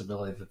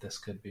possibility that this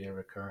could be a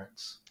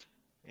recurrence.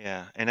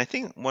 Yeah, and I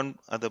think one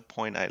other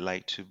point I'd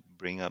like to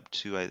bring up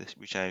too,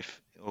 which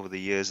I've over the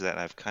years that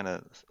I've kind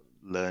of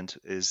learned,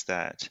 is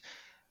that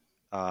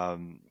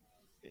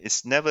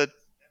it's never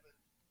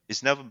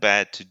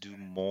bad to do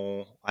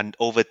more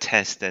over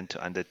test than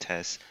to under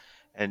test,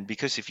 and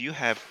because if you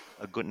have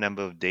a good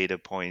number of data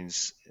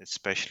points,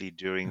 especially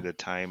during the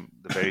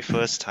very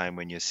first time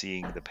when you're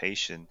seeing the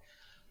patient,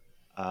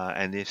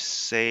 and if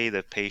say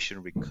the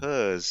patient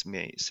recurs,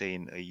 say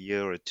in a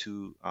year or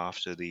two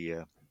after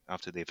the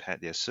after they've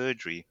had their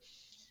surgery,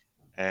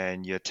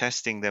 and you're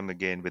testing them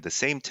again with the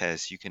same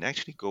test, you can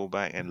actually go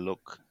back and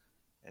look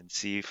and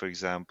see, for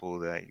example,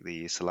 like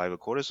the saliva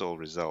cortisol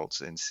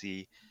results, and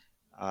see,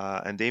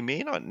 and they may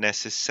not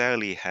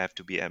necessarily have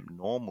to be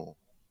abnormal.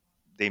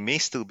 They may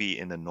still be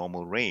in the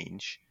normal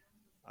range,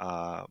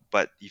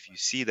 but if you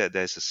see that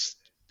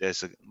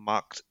there's a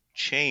marked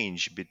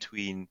change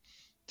between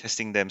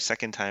testing them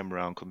second time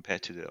around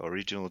compared to the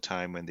original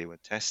time when they were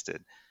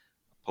tested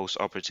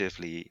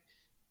post-operatively,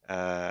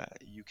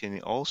 you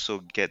can also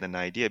get an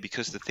idea,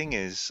 because the thing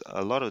is,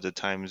 a lot of the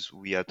times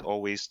we are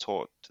always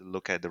taught to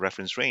look at the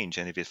reference range,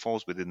 and if it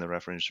falls within the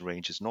reference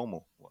range, it's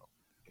normal. Well,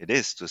 it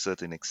is to a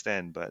certain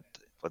extent, but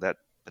for that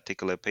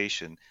particular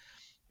patient,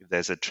 if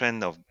there's a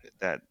trend of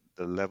that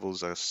the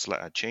levels are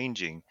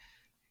changing,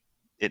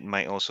 it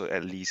might also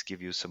at least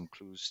give you some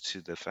clues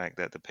to the fact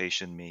that the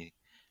patient may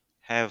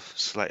have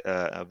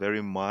a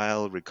very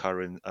mild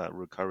recurrence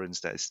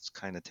that is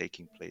kind of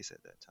taking place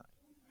at that time.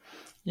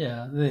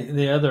 Yeah,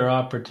 the other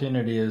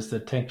opportunity is the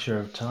tincture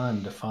of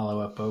time to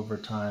follow up over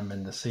time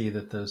and to see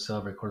that those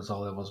salivary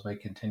cortisol levels may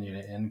continue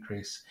to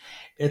increase.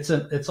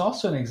 It's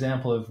also an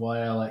example of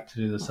why I like to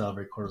do the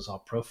salivary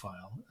cortisol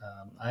profile.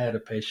 I had a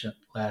patient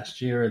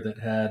last year that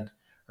had,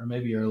 or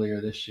maybe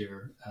earlier this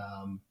year,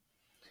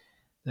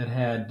 that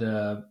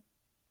had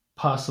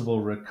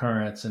possible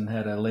recurrence and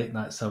had a late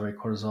night salivary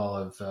cortisol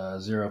of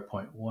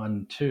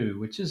 0.12,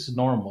 which is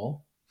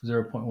normal.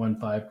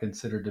 0.15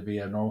 considered to be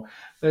abnormal,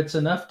 but it's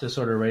enough to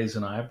sort of raise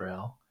an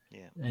eyebrow.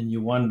 Yeah. And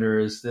you wonder,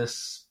 is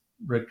this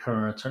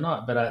recurrence or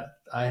not? But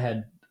I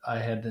had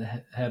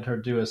her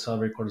do a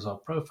salivary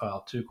cortisol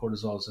profile, 2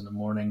 cortisols in the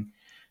morning,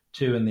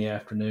 2 in the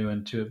afternoon,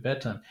 and 2 at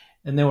bedtime.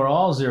 And they were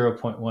all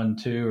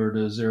 0.12 or to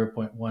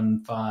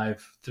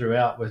 0.15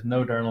 throughout with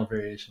no diurnal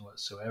variation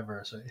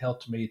whatsoever. So it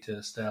helped me to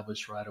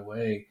establish right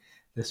away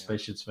this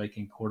patient's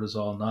making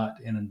cortisol not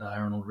in a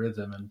diurnal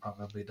rhythm and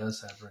probably does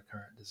have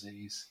recurrent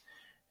disease.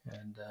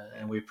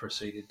 And we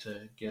proceeded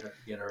to get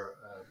her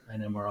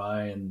an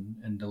MRI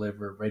and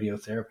deliver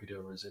radiotherapy to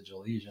a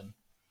residual lesion.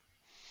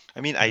 I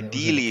mean, That was in the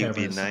ideally, it'd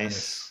be cavernous sinus.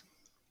 nice.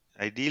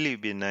 Ideally,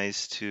 it'd be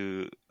nice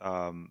to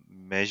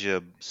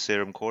measure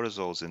serum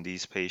cortisols in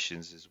these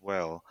patients as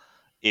well,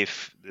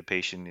 if the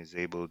patient is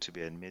able to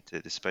be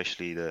admitted,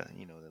 especially the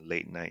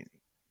late night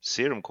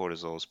serum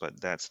cortisols. But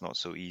that's not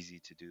so easy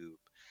to do.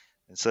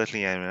 And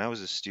certainly, when I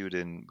was a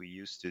student, we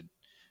used to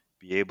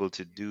be able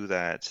to do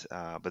that.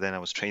 But then I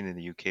was trained in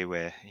the UK,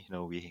 where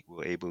we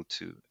were able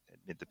to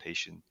admit the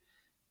patient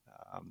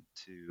um,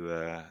 to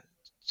uh,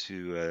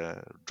 to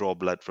draw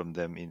blood from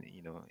them in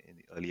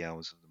the early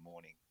hours of the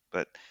morning.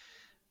 But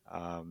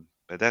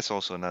that's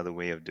also another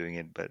way of doing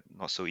it, but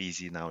not so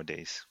easy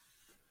nowadays.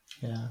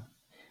 Yeah,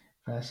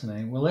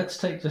 fascinating. Well, let's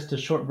take just a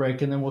short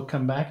break and then we'll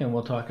come back and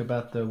we'll talk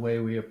about the way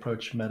we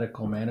approach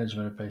medical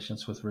management of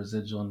patients with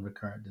residual and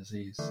recurrent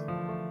disease.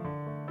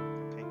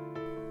 Okay.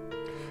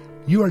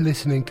 You are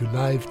listening to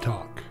Live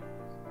Talk.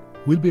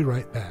 We'll be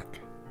right back.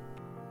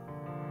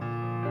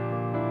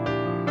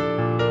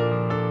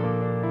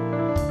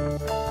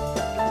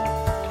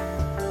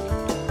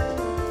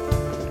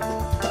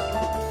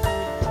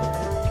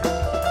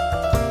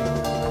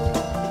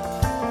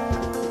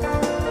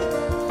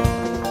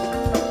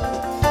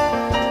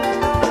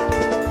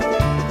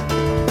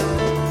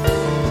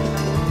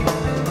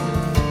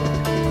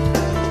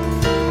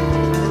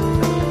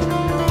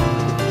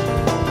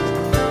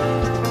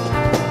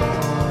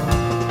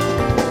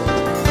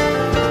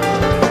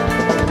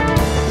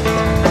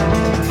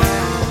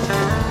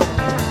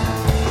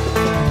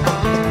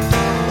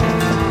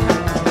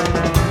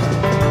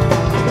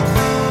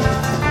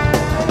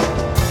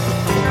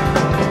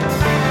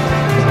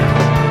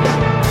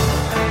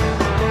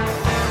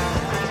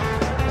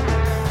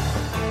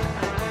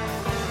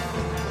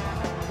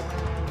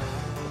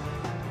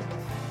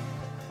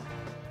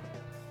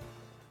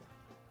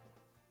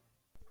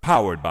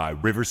 Powered by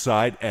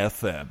Riverside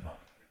FM.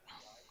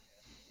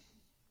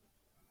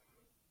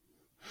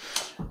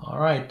 All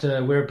right,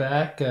 we're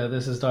back.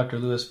 This is Dr.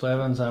 Louis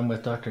Blevins. I'm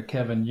with Dr.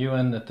 Kevin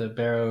Yuen at the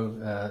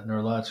Barrow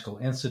Neurological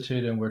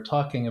Institute, and we're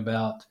talking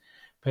about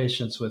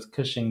patients with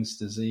Cushing's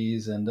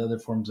disease and other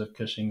forms of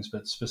Cushing's,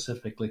 but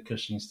specifically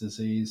Cushing's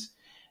disease.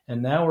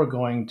 And now we're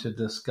going to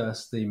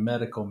discuss the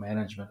medical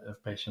management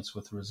of patients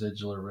with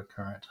residual or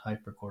recurrent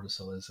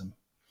hypercortisolism.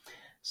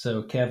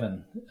 So,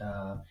 Kevin,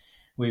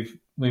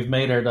 we've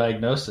made our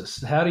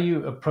diagnosis. How do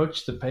you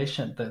approach the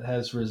patient that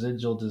has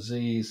residual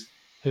disease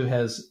who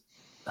has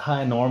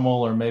high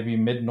normal or maybe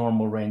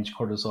mid-normal range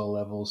cortisol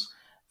levels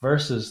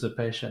versus the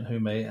patient who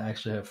may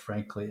actually have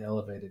frankly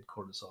elevated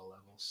cortisol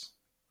levels?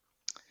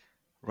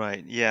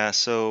 Right. Yeah.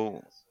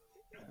 So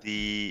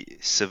the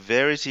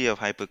severity of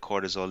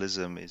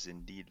hypercortisolism is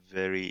indeed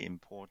very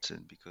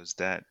important, because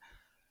that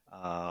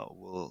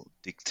will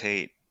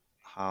dictate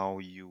how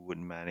you would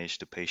manage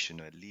the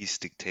patient, or at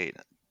least dictate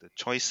the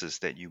choices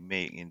that you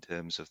make in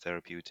terms of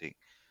therapeutic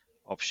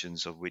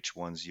options of which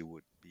ones you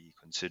would be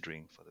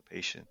considering for the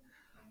patient.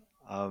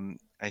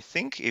 I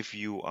think if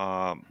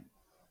the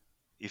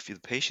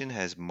patient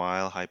has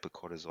mild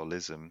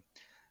hypercortisolism,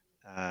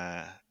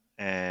 uh,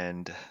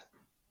 and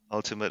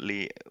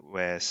ultimately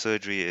where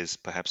surgery is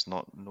perhaps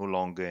not no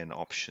longer an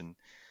option,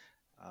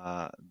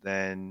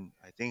 then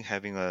I think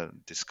having a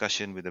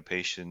discussion with the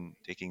patient,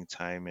 taking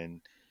time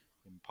and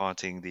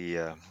imparting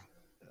the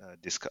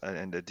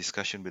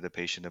discussion with the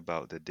patient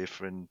about the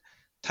different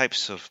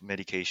types of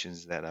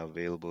medications that are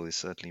available is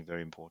certainly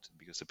very important,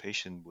 because the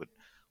patient would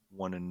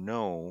want to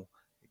know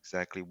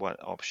exactly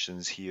what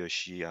options he or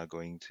she are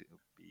going to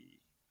be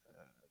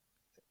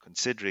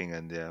considering,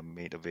 and they are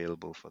made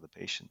available for the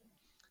patient.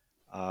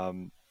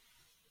 Um,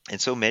 and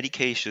so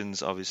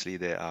medications, obviously,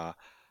 there are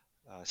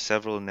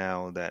several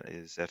now that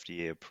is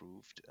FDA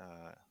approved.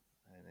 And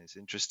it's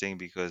interesting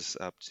because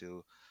up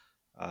to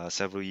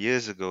several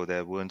years ago,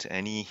 there weren't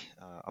any,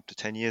 up to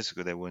 10 years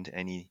ago, there weren't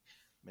any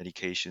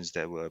medications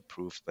that were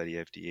approved by the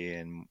FDA.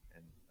 And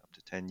up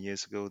to 10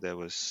 years ago, there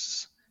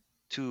was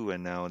two,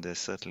 and now there's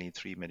certainly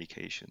three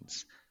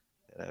medications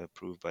that are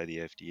approved by the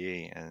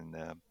FDA. And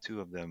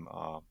two of them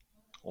are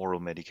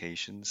oral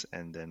medications,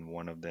 and then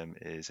one of them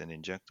is an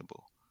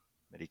injectable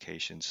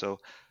medication. So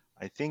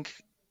I think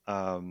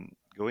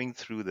going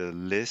through the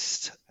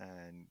list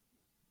and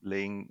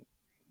laying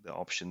the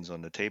options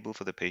on the table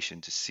for the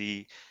patient to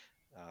see,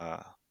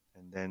 uh,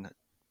 and then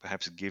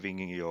perhaps giving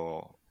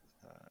your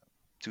uh,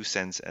 2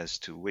 cents as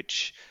to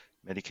which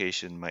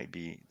medication might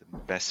be the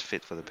best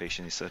fit for the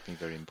patient is certainly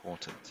very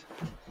important.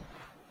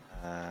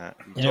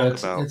 We You know, talk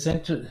it's about. it's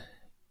inter-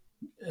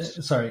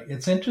 sorry,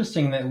 it's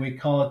interesting that we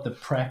call it the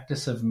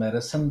practice of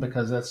medicine,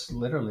 because that's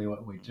literally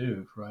what we Mhm,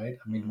 do, right?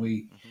 I mean,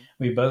 mhm, mhm,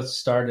 we both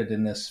started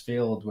in this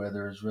field where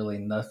there's really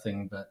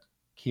nothing but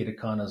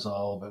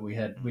ketoconazole, but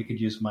we could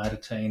use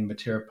mitotane,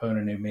 meteropone,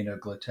 and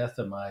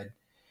aminoglutathamide.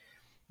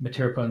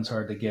 Meteropone's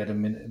hard to get,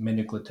 and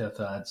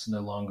aminoglutathide's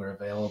no longer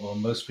available.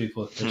 Most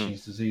people with mhm.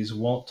 Cushing's disease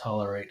won't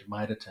tolerate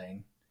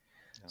mitotane.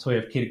 Yeah. So we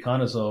have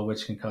ketoconazole,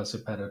 which can cause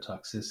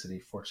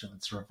hepatotoxicity. Fortunately,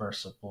 it's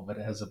reversible, but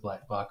it has a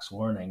black box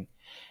warning.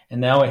 And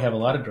now we have a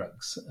lot of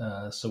drugs.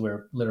 So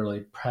we're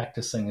literally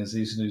practicing as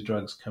these new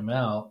drugs come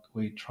out.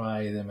 We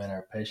try them in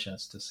our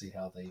patients to see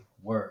how they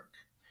work.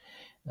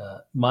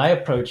 My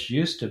approach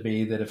used to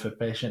be that if a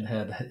patient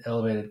had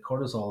elevated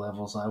cortisol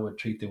levels, I would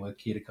treat them with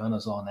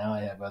ketoconazole. Now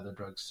I have other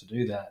drugs to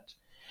do that.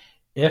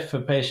 If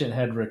a patient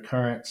had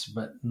recurrence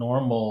but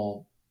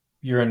normal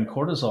urine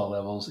cortisol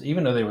levels,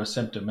 even though they were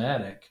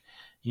symptomatic,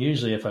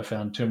 usually if I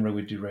found tumor,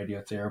 we'd do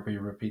radiotherapy,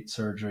 repeat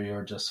surgery,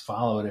 or just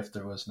follow it if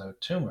there was no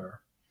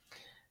tumor.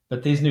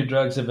 But these new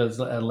drugs have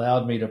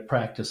allowed me to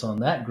practice on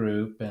that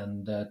group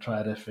and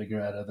try to figure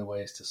out other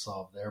ways to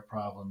solve their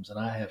problems. And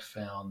I have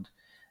found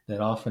that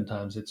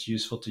oftentimes it's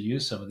useful to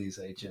use some of these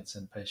agents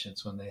in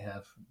patients when they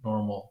have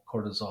normal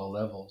cortisol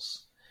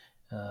levels,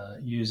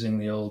 using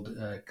the old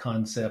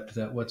concept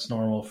that what's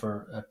normal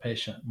for a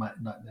patient might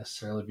not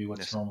necessarily be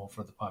what's Yes. normal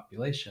for the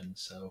population.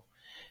 So,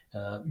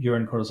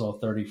 urine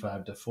cortisol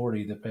 35 to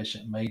 40, the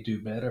patient may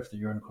do better if the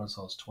urine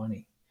cortisol is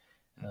 20.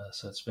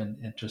 So it's been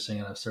interesting,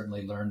 and I've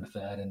certainly learned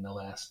that in the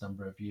last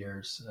number of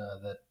years.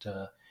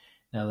 That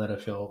Now that I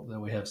feel that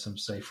we have some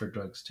safer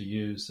drugs to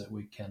use, that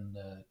we can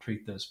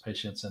treat those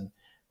patients and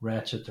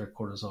ratchet their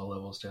cortisol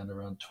levels down to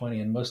around 20.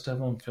 And most of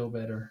them feel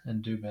better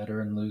and do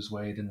better and lose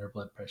weight, and their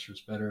blood pressure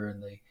is better,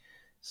 and they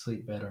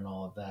sleep better and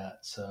all of that.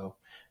 So,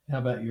 how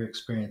about your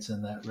experience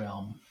in that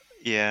realm?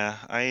 Yeah,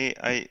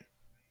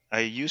 I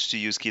used to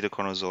use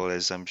ketoconazole,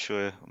 as I'm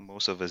sure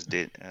most of us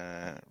did,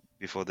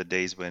 before the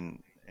days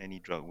when any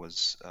drug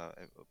was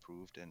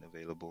approved and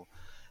available.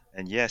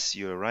 And yes,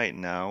 you're right.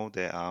 Now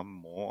there are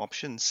more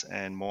options,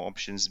 and more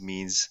options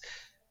means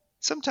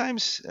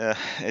sometimes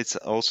it's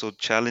also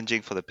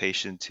challenging for the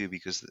patient too,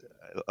 because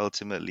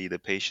ultimately the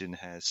patient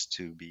has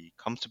to be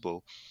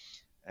comfortable,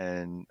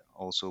 and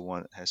also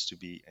one has to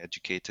be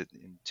educated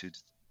into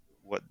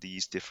what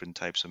these different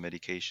types of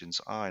medications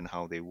are and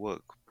how they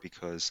work,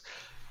 because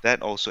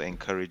that also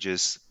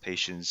encourages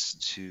patients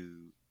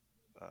to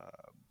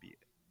be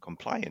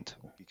compliant,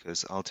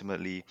 because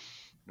ultimately,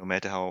 no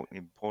matter how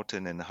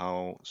important and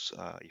how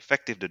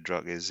effective the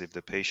drug is, if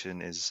the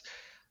patient is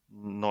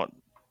not,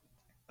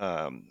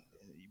 um,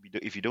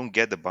 if you don't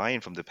get the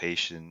buy-in from the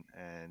patient,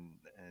 and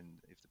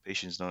if the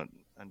patient is not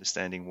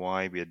understanding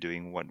why we are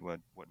doing what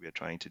we are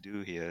trying to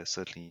do here,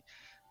 certainly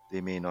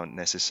they may not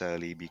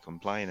necessarily be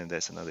compliant, and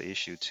that's another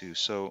issue too.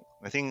 So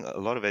I think a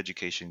lot of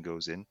education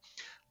goes in.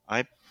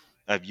 I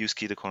I've used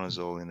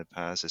ketoconazole in the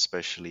past,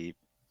 especially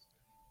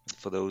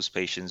for those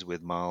patients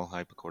with mild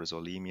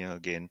hypercortisolemia.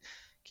 Again,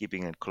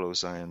 keeping a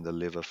close eye on the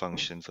liver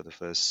function for the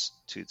first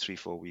 2, 3,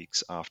 4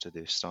 weeks after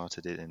they've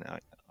started it, and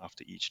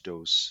after each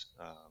dose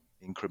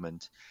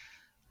increment.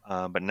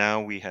 But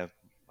now we have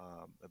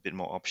a bit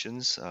more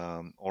options,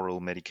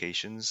 oral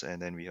medications,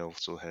 and then we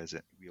also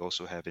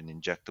have an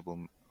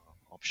injectable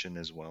option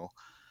as well.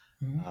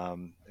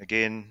 Mhm.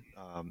 Again,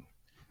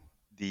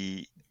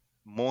 the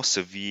more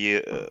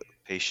severe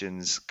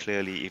patients,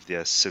 clearly, if they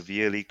are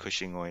severely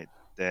Cushingoid,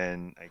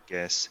 then I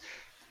guess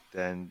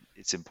then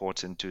it's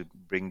important to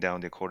bring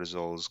down their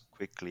cortisols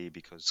quickly,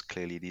 because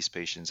clearly these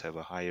patients have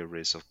a higher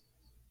risk of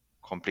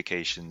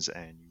complications,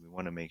 and we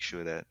want to make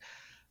sure that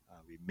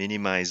we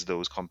minimize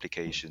those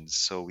complications.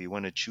 So we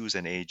want to choose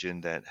an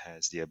agent that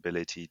has the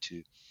ability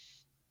to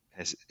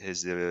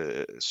has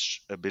the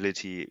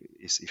ability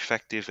is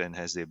effective and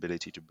has the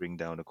ability to bring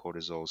down the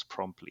cortisols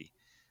promptly.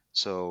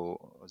 So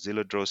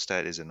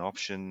zilodrostat is an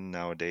option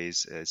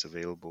nowadays. It's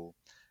available,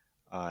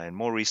 and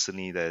more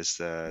recently, there's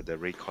the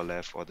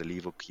Recolef or the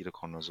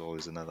levoketoconazole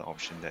is another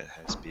option that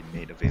has been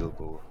made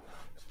available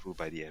and approved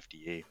by the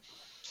FDA.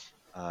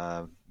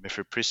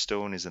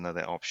 Mifepristone is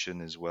another option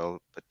as well,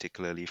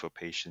 particularly for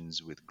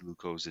patients with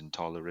glucose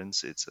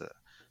intolerance. It's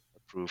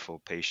approved for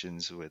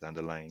patients with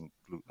underlying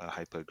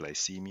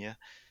hyperglycemia.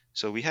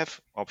 So we have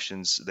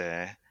options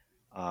there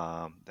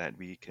that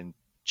we can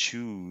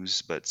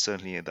choose, but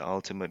certainly the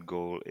ultimate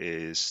goal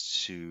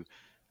is to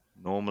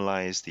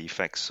normalize the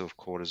effects of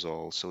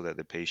cortisol so that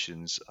the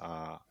patient's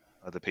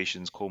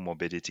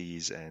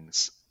comorbidities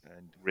and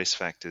risk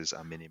factors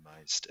are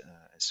minimized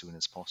as soon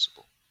as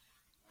possible.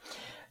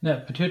 Now,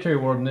 at Pituitary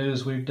World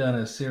News, we've done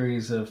a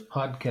series of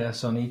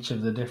podcasts on each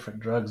of the different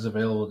drugs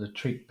available to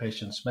treat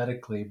patients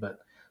medically, but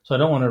so I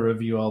don't want to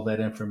review all that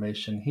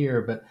information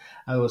here, but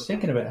I was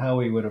thinking about how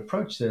we would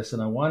approach this,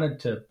 and I wanted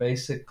to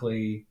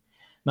basically,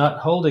 not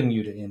holding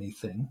you to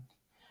anything,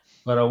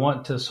 but I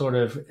want to sort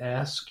of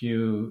ask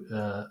you,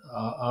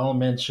 I'll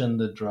mention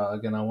the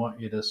drug, and I want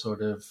you to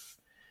sort of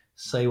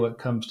say what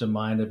comes to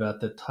mind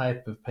about the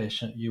type of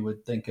patient you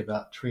would think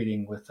about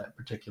treating with that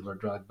particular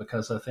drug,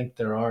 because I think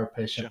there are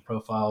patient Sure.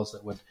 profiles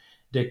that would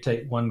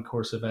dictate one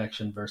course of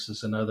action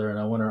versus another, and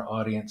I want our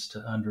audience to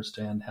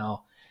understand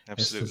how,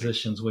 Absolutely. as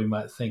physicians, we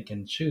might think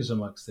and choose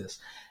amongst this.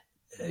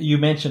 You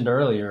mentioned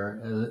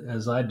earlier,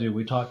 as I do,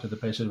 we talk to the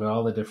patient about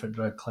all the different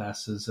drug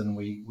classes, and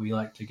we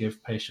like to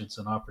give patients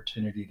an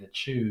opportunity to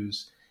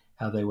choose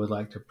how they would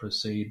like to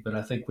proceed. But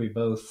I think we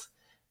both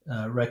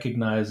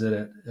recognize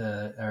that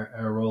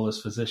our role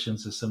as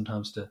physicians is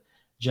sometimes to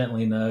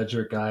gently nudge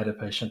or guide a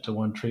patient to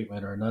one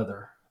treatment or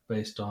another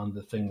based on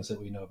the things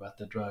that we know about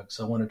the drug.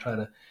 So I want to try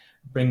to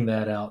bring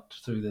that out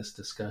through this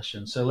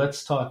discussion. So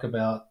let's talk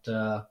about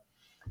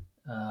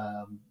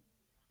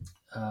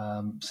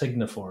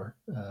Signifor,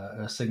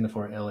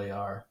 Signifor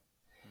LAR.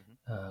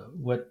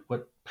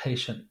 What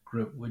patient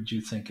group would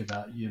you think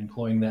about you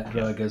employing that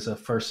drug as a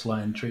first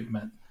line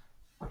treatment?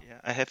 Yeah,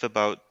 I have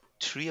about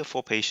 3 or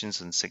 4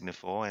 patients on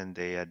Signifor, and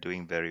they are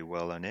doing very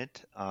well on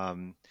it.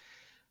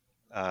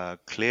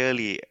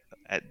 Clearly,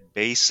 at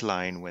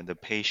baseline, when the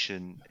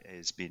patient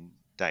has been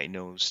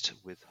diagnosed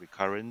with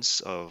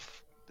recurrence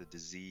of the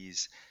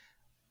disease,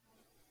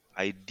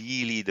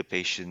 ideally the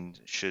patient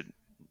should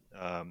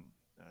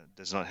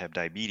does not have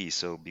diabetes.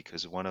 So,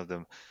 because one of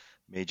the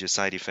major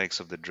side effects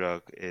of the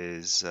drug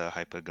is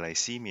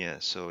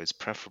hyperglycemia, so it's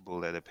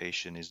preferable that the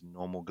patient is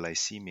normal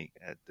glycemic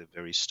at the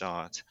very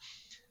start.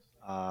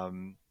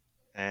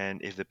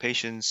 And if the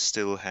patient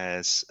still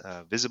has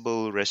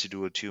visible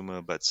residual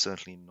tumor, but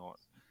certainly not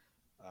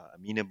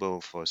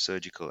amenable for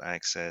surgical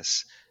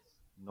access,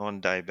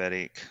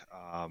 non-diabetic,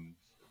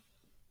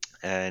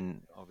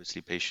 and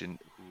obviously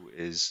patient who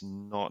is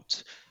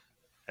not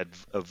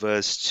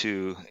averse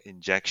to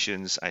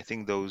injections, I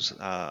think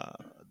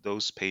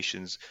those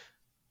patients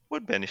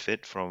would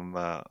benefit from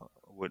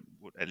would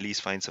at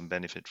least find some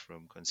benefit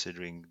from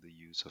considering the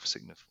use of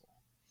Signifor.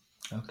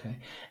 Okay,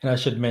 and I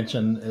should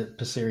mention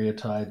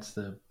Paciriotide's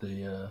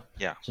the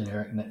Yeah,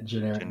 generic name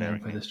generic for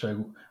name. this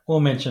drug. We'll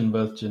mention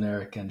both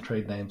generic and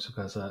trade names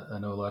because I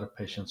know a lot of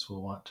patients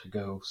will want to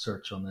go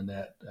search on the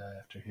net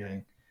after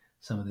hearing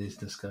some of these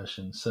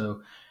discussions.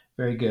 So,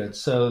 very good.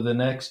 So the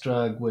next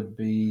drug would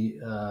be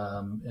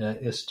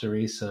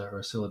Isturisa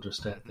or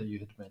Silodrostat that you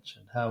had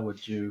mentioned. How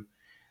would you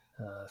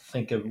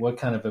think of what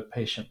kind of a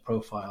patient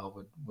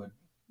profile would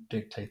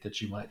dictate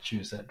that you might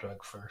choose that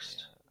drug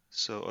first?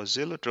 So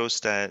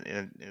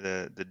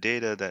zilodrostat, the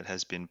data that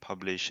has been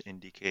published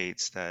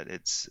indicates that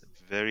it's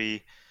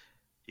very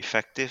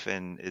effective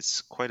and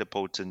it's quite a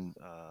potent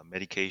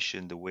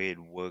medication. The way it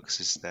works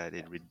is that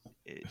it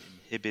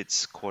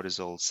inhibits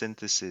cortisol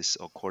synthesis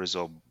or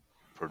cortisol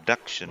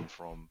production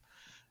from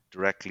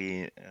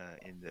directly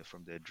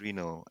from the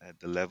adrenal at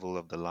the level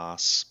of the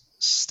last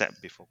step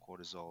before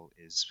cortisol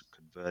is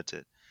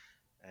converted.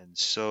 And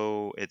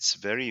so it's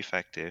very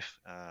effective.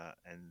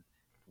 And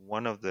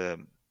one of the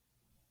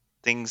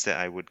things that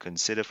I would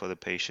consider for the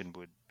patient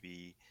would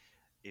be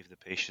if the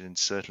patient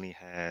certainly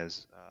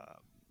has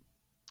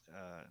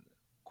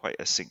quite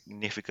a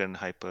significant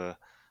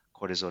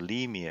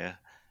hypercortisolemia,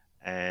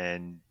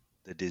 and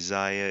the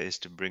desire is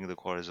to bring the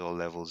cortisol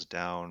levels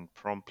down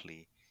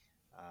promptly.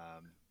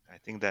 I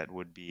think that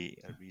would be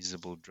a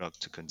reasonable drug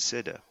to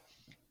consider.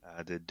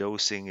 The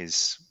dosing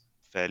is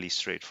fairly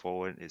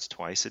straightforward. It's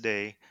twice a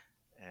day,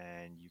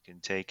 and you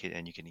can take it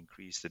and you can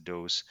increase the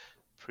dose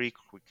pretty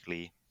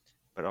quickly.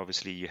 But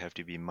obviously, you have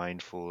to be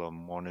mindful of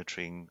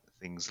monitoring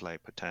things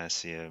like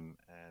potassium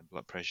and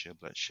blood pressure,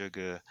 blood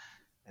sugar.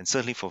 And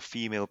certainly for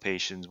female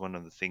patients, one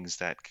of the things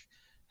that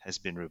has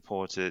been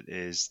reported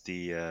is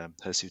the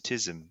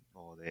hirsutism,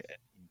 or the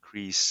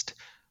increased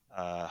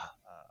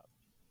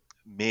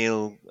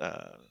male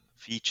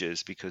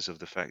features because of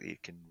the fact that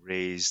it can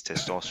raise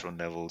testosterone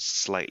levels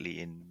slightly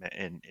in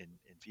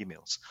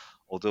females.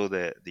 Although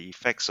the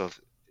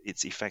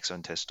its effects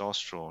on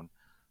testosterone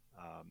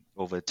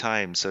over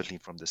time, certainly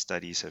from the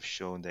studies, have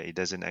shown that it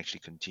doesn't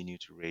actually continue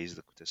to raise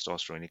the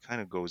testosterone. It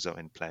kind of goes up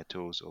and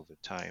plateaus over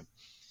time.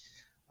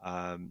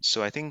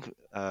 So I think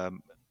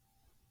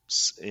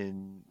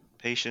in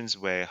patients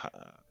where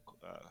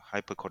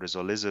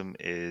hypercortisolism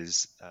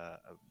is a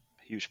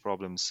huge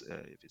problem,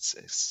 if it's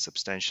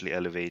substantially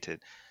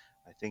elevated,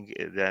 I think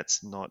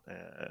that's not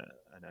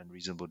an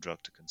unreasonable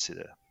drug to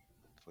consider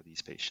for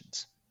these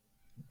patients.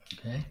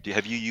 Okay.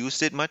 Have you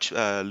used it much,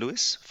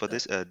 Lewis, for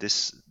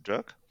this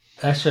drug?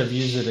 Actually, I've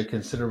used it a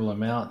considerable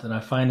amount, and I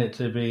find it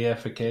to be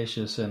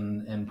efficacious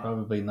in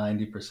probably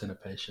 90%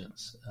 of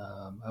patients.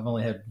 I've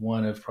only had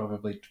one of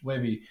probably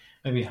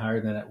maybe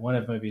higher than that. One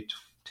of maybe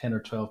 10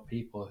 or 12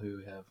 people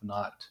who have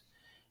not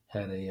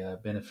had a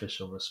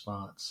beneficial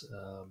response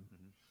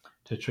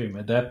to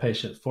treatment. That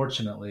patient,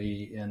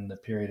 fortunately, in the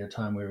period of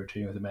time we were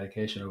treating with the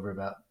medication, over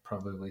about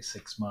probably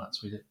 6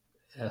 months, we did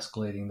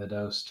escalating the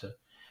dose to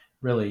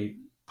really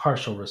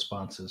partial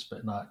responses,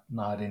 but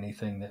not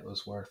anything that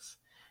was worth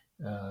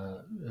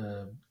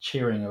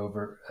cheering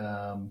over.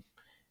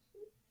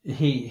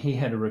 He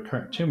had a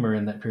recurrent tumor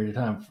in that period of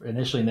time.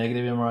 Initially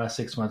negative MRI,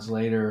 6 months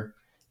later,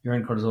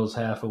 urine cortisol was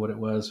half of what it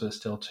was, but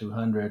still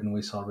 200, and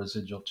we saw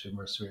residual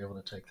tumors, so we were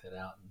able to take that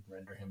out and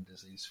render him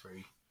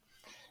disease-free.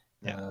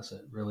 Yeah. So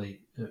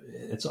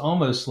it's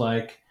almost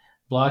like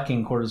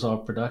blocking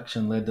cortisol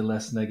production led to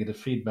less negative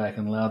feedback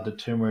and allowed the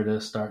tumor to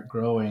start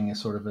growing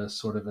as sort of a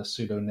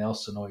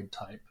pseudo-Nelsonioid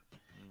type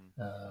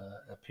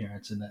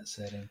appearance in that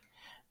setting.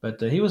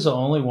 But he was the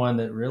only one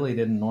that really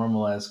didn't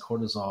normalize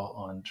cortisol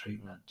on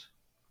treatment.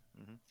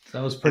 Mm-hmm. So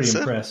I was pretty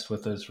impressed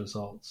with those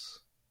results.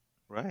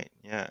 Right,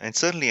 yeah. And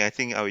certainly I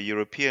think our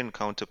European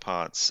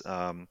counterparts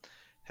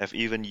have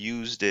even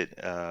used it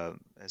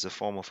as a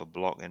form of a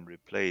block and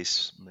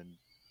replacement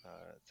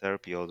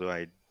therapy, although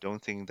I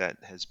don't think that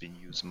has been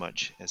used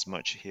as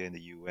much here in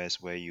the US,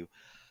 where you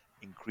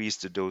increase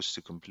the dose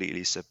to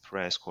completely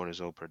suppress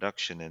cortisol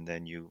production and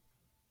then you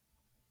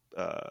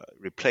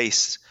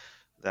replace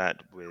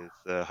that with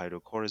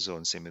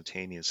hydrocortisone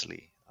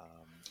simultaneously.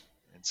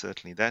 And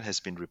certainly that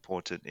has been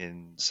reported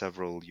in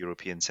several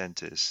European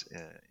centers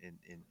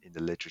in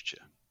the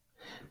literature.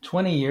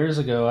 20 years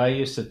ago, I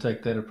used to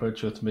take that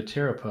approach with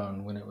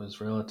metirapone when it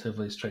was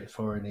relatively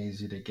straightforward and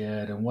easy to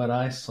get. And what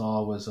I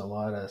saw was a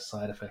lot of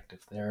side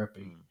effective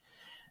therapy.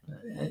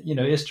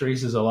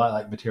 Hysteresis is a lot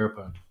like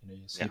metirapone.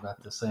 You see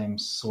about the same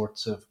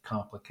sorts of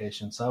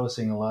complications. So I was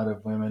seeing a lot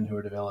of women who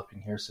were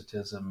developing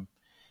hirsutism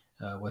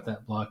with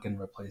that block and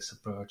replace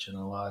approach, and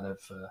a lot of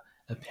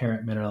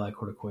apparent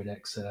mineralocorticoid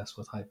excess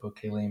with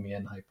hypokalemia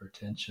and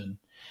hypertension.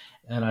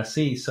 And I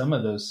see some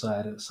of those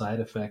side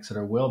effects that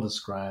are well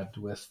described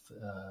with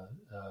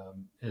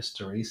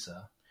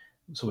hysteresis.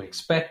 So we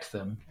expect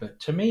them, but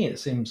to me it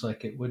seems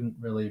like it wouldn't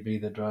really be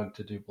the drug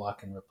to do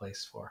block and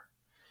replace for,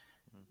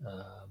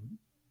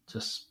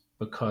 just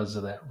because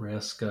of that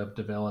risk of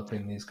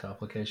developing these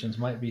complications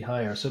might be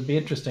higher. So it'd be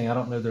interesting. I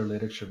don't know their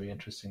literature. It'd be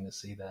interesting to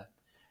see that.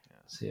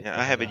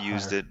 I haven't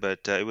used it,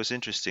 but it was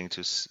interesting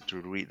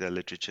to read the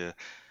literature.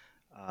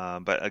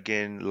 But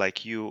again,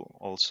 like you,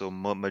 also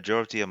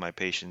majority of my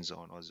patients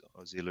on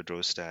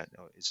osilodrostat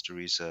or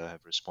hysteresis have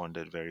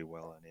responded very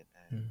well on it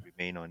and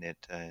remain on it,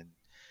 and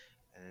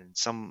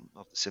some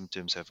of the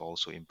symptoms have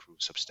also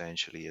improved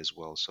substantially as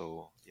well.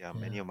 So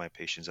many of my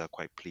patients are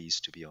quite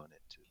pleased to be on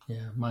it too.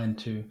 Yeah, mine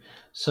too.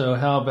 So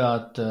how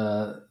about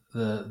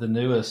the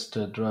newest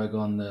drug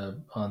on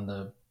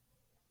the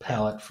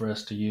palette for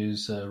us to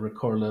use,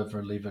 Recorlev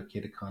or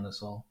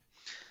levoketoconazole?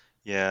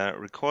 Yeah,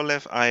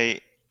 Recorlev, I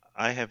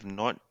have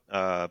not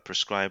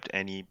prescribed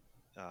any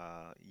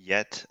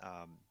yet.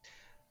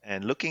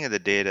 And looking at the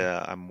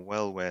data, I'm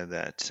well aware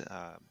that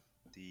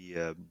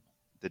the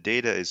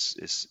data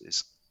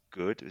is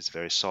good, it's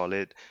very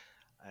solid,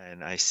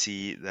 and I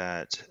see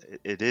that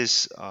it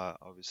is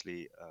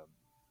obviously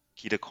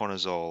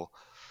ketoconazole,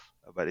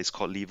 but it's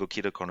called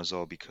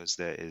levoketoconazole because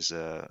there is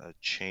a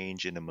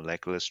change in the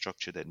molecular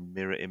structure that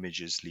mirror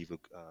images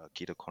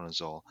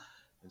levoketoconazole.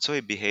 And so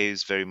it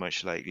behaves very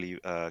much like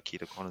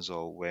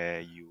ketoconazole,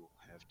 where you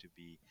have to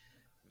be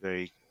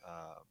very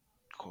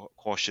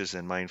cautious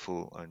and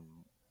mindful on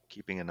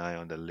keeping an eye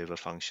on the liver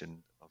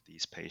function of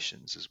these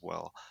patients as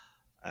well.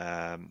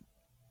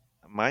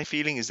 My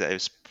feeling is that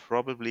it's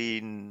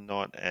probably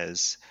not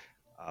as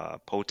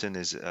potent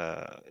as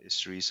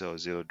hysteresis or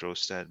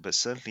osilodrostat, but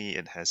certainly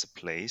it has a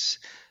place.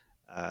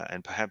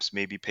 And perhaps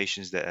maybe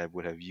patients that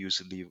would have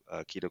used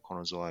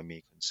ketoconazole, I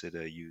may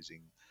consider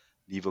using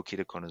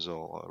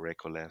levoketoconazole or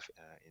Recorlev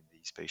in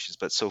these patients.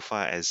 But so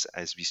far as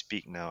we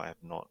speak now, I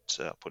have not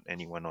put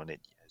anyone on it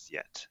as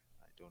yet.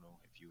 I don't know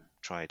if you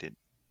tried it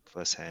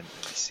firsthand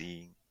and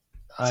seen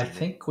I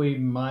think we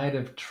might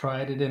have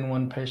tried it in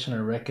one patient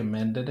or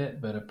recommended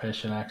it, but a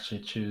patient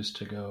actually chose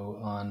to go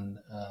on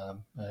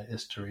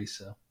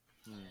hysteresis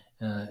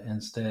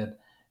instead.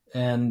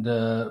 And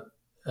Korlym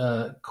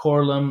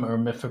or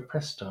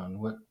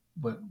mifepristone,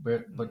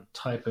 what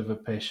type of a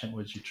patient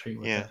would you treat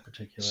with Yeah. that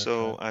particular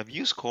So drug? I've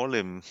used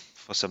Corlim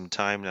for some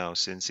time now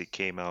since it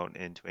came out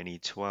in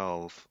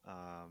 2012.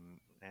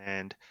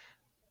 And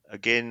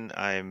again,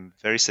 I'm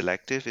very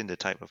selective in the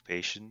type of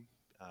patient.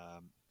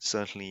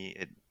 Certainly,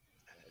 it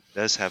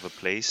does have a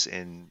place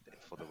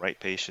for the right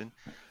patient.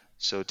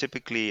 So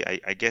typically,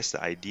 I guess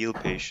the ideal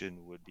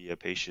patient would be a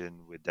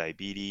patient with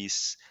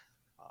diabetes,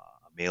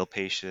 a male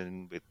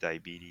patient with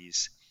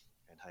diabetes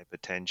and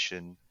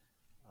hypertension,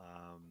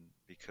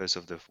 because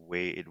of the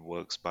way it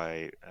works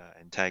by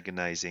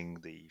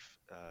antagonizing the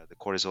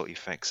cortisol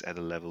effects at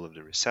the level of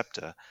the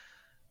receptor,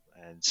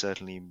 and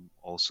certainly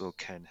also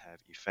can have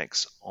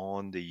effects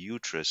on the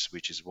uterus,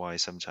 which is why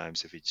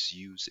sometimes if it's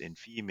used in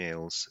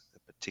females,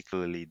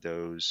 particularly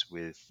those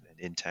with an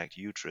intact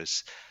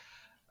uterus,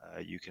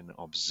 you can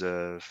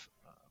observe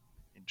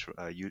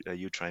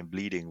uterine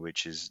bleeding,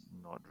 which is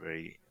not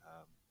very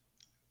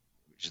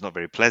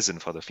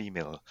pleasant for the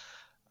female.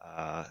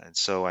 And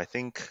so I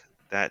think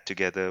that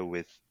together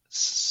with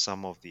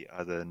some of the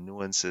other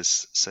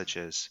nuances such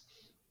as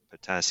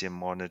potassium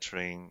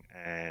monitoring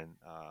and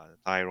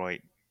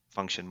thyroid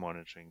function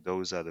monitoring,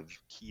 those are the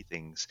key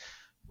things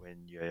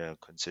when you're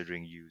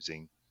considering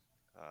using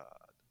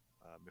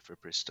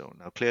mifepristone.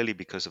 Now, clearly,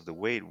 because of the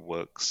way it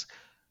works,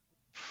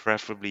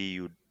 preferably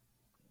you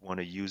want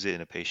to use it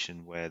in a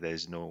patient where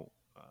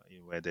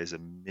where there's a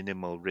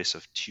minimal risk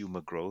of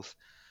tumor growth.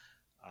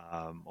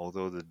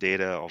 Although the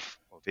data of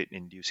it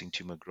inducing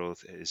tumor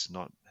growth is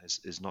not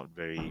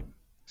very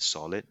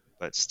solid,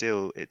 but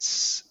still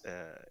it's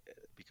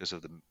because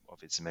of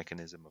its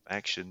mechanism of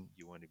action,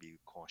 you want to be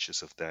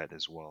cautious of that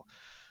as well.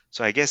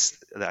 So I guess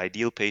the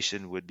ideal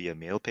patient would be a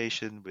male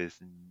patient with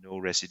no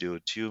residual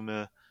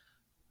tumor,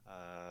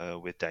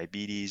 with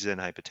diabetes and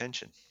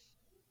hypertension.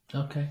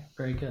 Okay,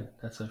 very good.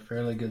 That's a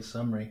fairly good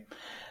summary.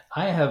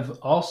 I have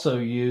also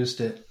used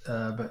it,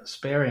 but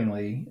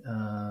sparingly.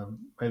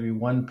 Maybe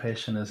one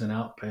patient as an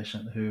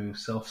outpatient who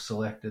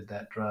self-selected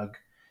that drug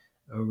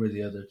over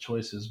the other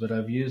choices, but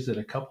I've used it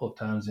a couple of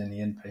times in the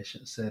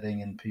inpatient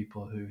setting in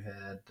people who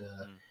had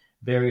Mm,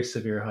 very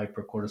severe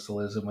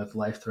hypercortisolism with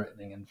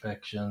life-threatening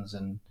infections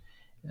and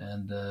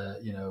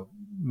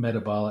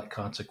metabolic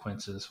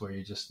consequences where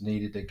you just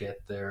needed to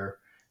get their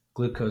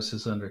glucose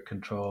is under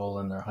control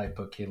and their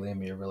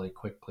hypokalemia really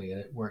quickly. And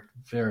it worked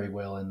very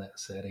well in that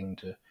setting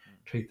to mm.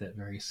 treat that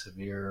very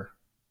severe,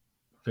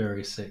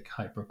 very sick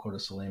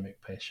hypercortisolemic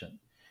patient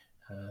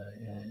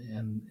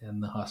in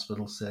the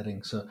hospital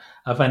setting. So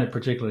I find it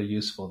particularly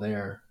useful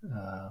there.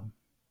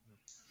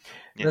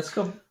 Yeah. Let's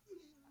go.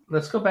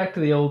 Let's go back to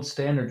the old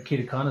standard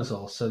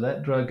ketoconazole. So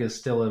that drug is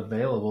still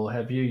available.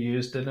 Have you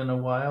used it in a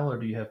while, or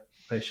do you have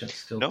patients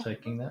still No,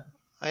 taking that?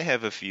 I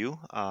have a few.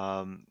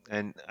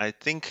 And I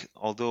think,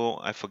 although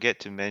I forget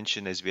to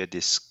mention as we are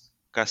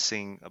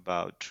discussing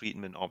about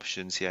treatment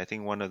options here, I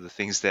think one of the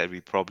things that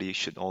we probably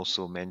should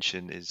also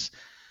mention is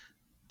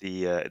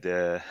the uh,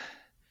 the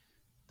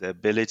the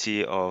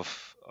ability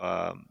of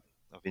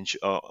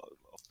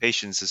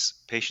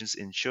patients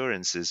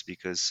insurances,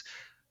 because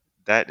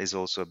that is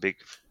also a big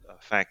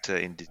factor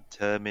in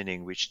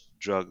determining which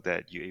drug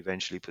that you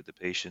eventually put the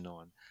patient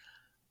on.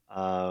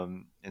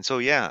 And so,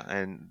 yeah,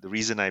 and the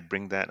reason I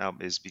bring that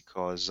up is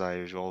because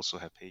I also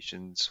have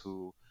patients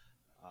who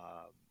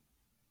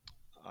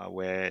um,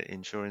 where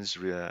insurance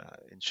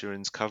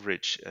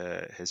coverage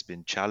has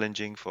been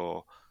challenging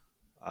for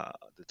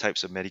the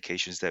types of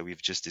medications that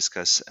we've just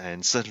discussed,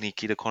 and certainly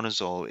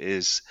ketoconazole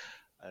is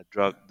a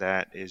drug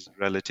that is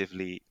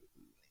relatively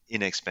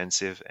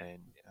inexpensive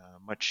and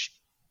much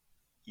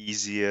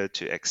easier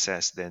to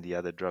access than the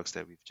other drugs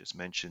that we've just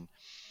mentioned.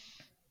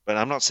 But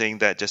I'm not saying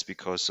that just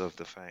because of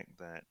the fact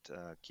that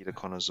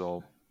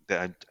ketoconazole,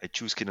 that I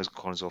choose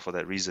ketoconazole for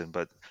that reason.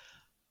 But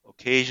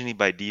occasionally,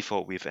 by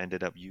default, we've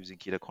ended up using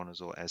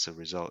ketoconazole as a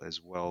result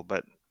as well.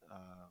 But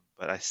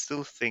I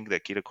still think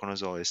that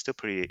ketoconazole is still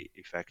pretty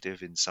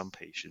effective in some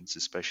patients,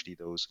 especially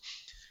those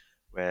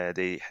where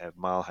they have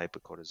mild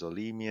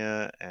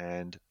hypercortisolemia,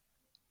 and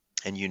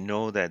you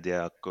know that they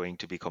are going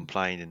to be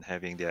compliant in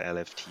having their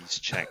LFTs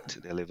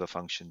checked, their liver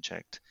function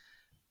checked,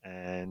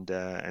 and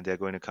they're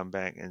going to come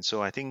back. And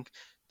so I think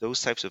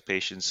those types of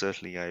patients,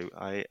 certainly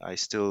I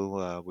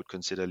still would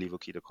consider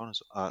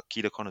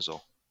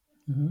ketoconazole.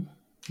 Hmm.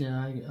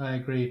 Yeah, I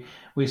agree.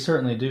 We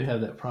certainly do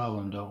have that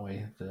problem, don't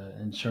we? The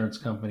insurance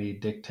company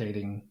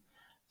dictating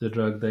the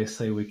drug they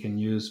say we can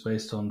use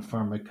based on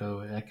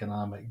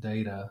pharmacoeconomic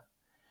data.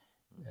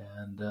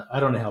 And I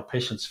don't know how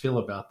patients feel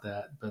about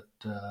that, but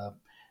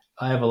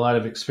I have a lot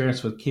of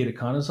experience with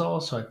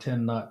ketoconazole, so I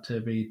tend not to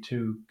be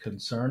too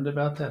concerned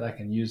about that. I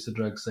can use the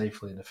drug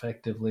safely and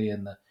effectively,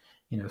 and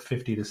the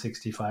 50 to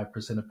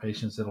 65% of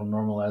patients it'll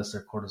normalize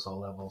their cortisol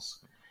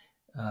levels.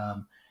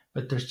 Um,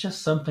 but there's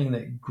just something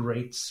that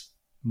grates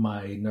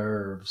my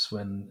nerves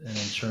when an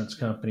insurance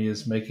company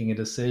is making a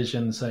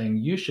decision saying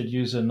you should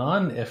use a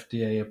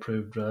non-FDA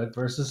approved drug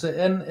versus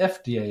an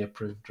FDA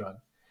approved drug.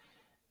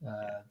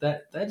 Yeah.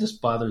 That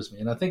just bothers me,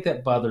 and I think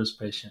that bothers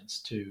patients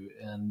too.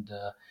 And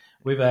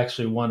we've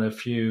actually won a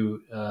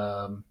few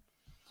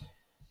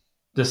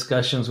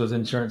discussions with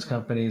insurance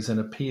companies and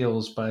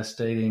appeals by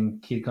stating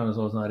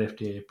ketoconazole is not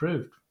FDA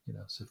approved.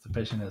 So if the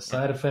patient has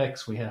side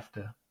effects, we have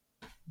to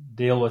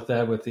deal with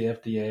that with the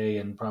FDA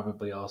and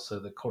probably also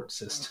the court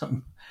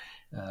system.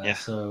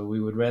 So we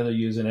would rather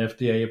use an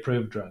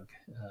FDA-approved drug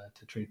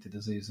to treat the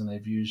disease, and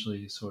they've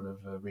usually sort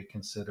of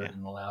reconsidered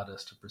and allowed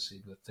us to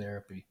proceed with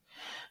therapy.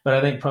 But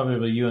I think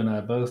probably you and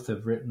I both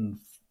have written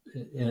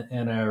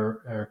in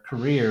our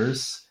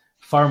careers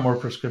far more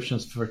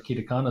prescriptions for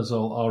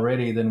ketoconazole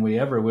already than we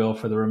ever will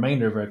for the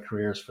remainder of our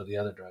careers for the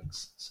other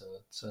drugs. So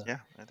it's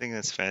I think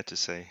that's fair to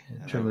say.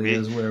 It truly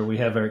is where we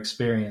have our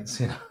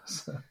experience.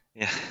 So.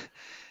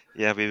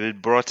 Yeah, we were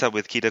brought up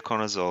with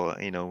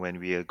ketoconazole, when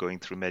we are going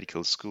through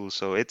medical school.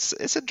 So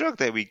it's a drug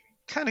that we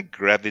kind of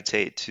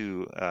gravitate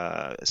to,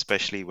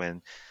 especially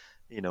when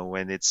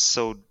it's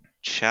so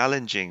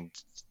challenging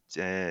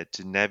to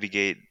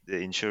navigate the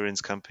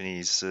insurance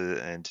companies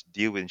and to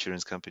deal with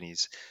insurance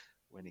companies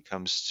when it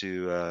comes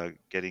to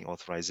getting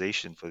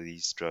authorization for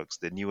these drugs,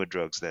 the newer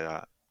drugs that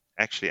are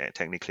actually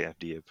technically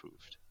FDA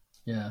approved.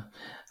 Yeah,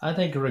 I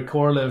think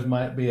Recorlev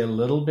might be a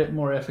little bit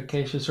more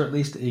efficacious, or at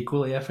least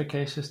equally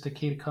efficacious to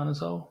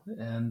ketoconazole.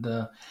 And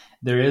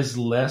there is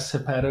less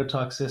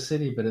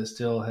hepatotoxicity, but it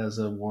still has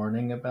a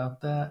warning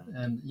about that.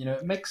 And,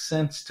 it makes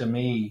sense to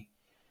me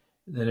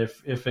that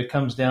if it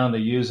comes down to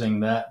using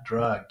that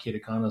drug,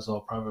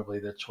 ketoconazole, probably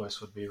the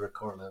choice would be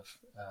Recorlev,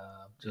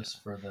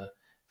 just for the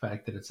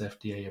fact that it's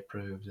FDA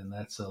approved. And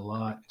that's a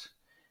lot.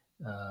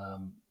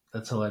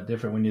 That's a lot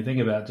different when you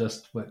think about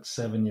just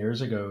 7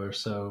 years ago or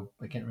so.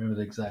 I can't remember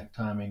the exact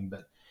timing,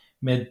 but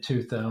mid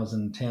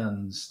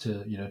 2010s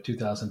to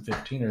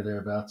 2015 or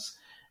thereabouts,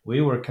 we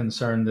were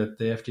concerned that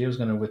the FDA was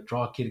going to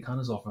withdraw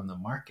ketoconazole from the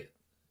market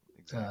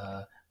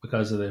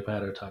because of the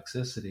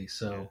hepatotoxicity.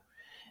 So,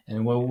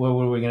 and what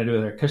were we going to do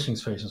with our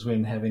Cushing's patients? We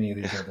didn't have any of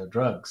these other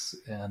drugs,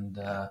 and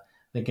I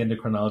think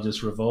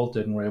endocrinologists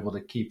revolted and were able to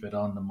keep it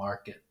on the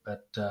market.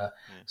 But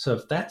so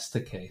if that's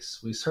the case,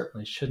 we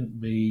certainly shouldn't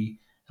be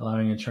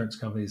allowing insurance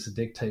companies to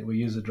dictate we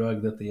use a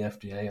drug that the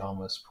FDA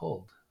almost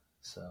pulled.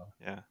 So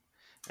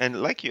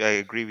and like you, I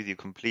agree with you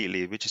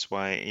completely, which is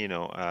why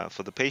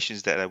for the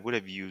patients that I would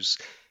have used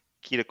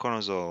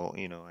ketoconazole,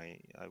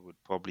 I would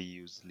probably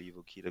use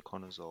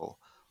levoketoconazole.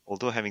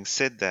 Although having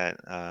said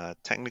that,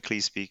 technically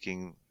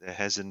speaking, there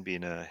hasn't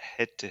been a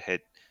head-to-head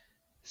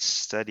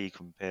study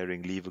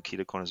comparing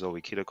levoketoconazole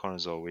with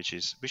ketoconazole,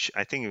 which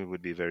I think it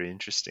would be very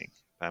interesting.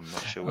 I'm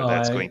not sure where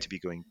that's going to be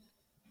done.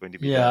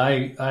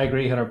 I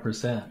agree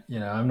 100%.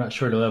 I'm not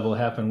sure the level will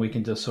happen. We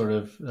can just sort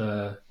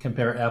of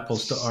compare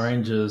apples to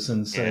oranges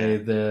and say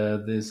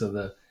these are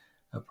the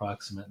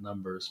approximate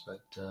numbers,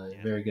 but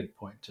very good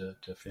point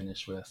to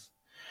finish with.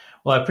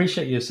 Well, I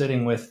appreciate you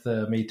sitting with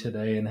me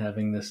today and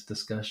having this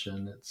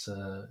discussion.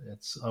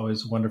 It's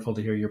always wonderful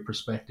to hear your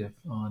perspective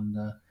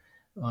on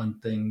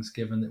things,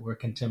 given that we're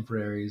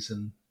contemporaries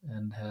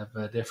and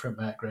have different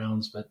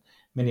backgrounds, but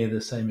many of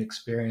the same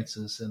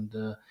experiences.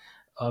 And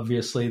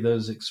obviously,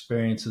 those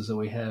experiences that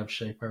we have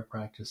shape our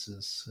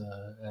practices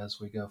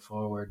as we go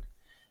forward.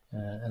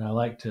 And I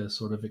like to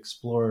sort of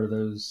explore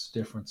those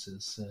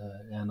differences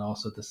and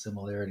also the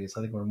similarities.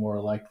 I think we're more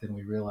alike than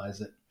we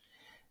realize it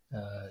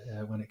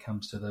when it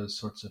comes to those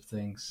sorts of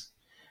things.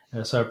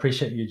 So I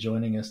appreciate you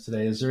joining us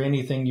today. Is there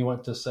anything you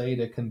want to say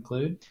to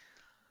conclude?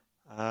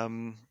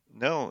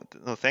 No,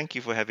 thank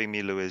you for having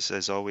me, Louis.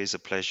 As always, a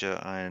pleasure,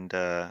 and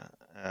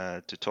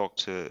to talk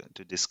to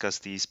discuss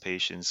these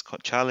patients,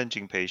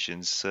 challenging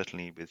patients,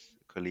 certainly with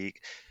a colleague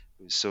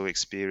who's so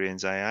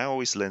experienced. I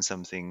always learn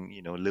something,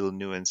 little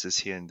nuances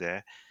here and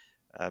there,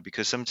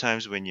 because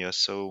sometimes when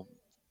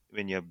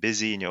you're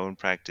busy in your own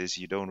practice,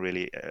 you don't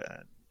really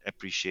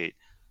appreciate.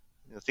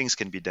 Things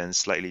can be done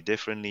slightly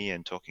differently,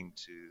 and talking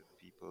to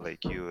people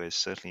like you has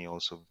certainly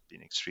also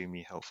been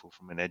extremely helpful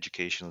from an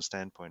educational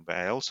standpoint. But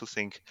I also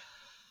think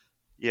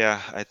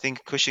I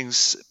think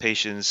Cushing's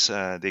patients,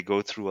 they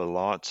go through a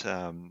lot.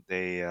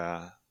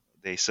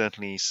 They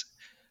certainly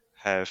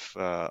have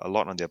a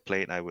lot on their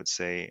plate, I would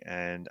say.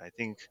 And I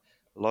think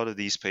a lot of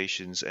these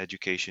patients'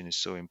 education is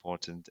so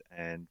important.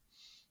 And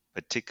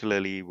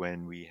particularly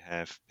when we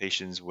have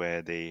patients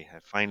where they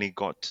have finally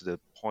got to the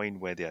point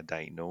where they are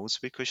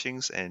diagnosed with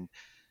Cushing's, and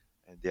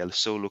they are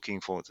so looking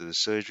forward to the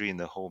surgery in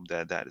the hope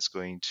that that is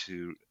going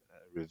to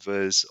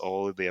reverse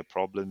all their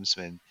problems.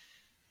 And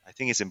I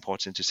think it's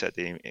important to set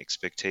the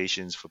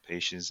expectations for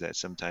patients that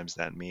sometimes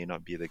that may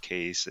not be the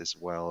case as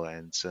well.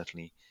 And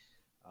certainly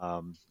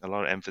a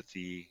lot of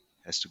empathy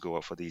has to go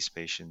out for these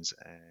patients.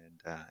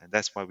 And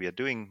that's why we are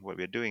doing what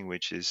we're doing,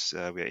 which is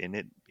we're in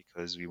it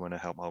because we want to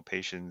help our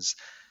patients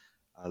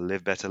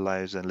live better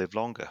lives and live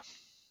longer.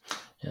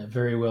 Yeah,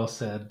 very well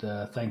said.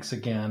 Thanks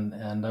again.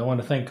 And I want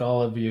to thank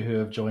all of you who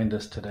have joined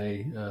us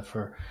today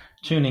for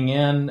tuning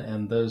in,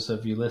 and those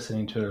of you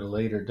listening to it at a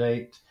later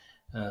date.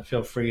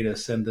 Feel free to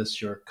send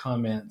us your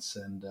comments,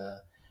 and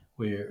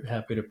we're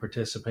happy to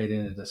participate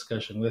in a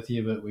discussion with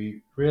you. But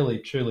we really,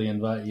 truly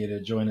invite you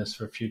to join us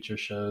for future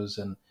shows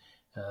and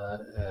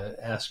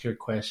ask your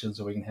questions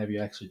so we can have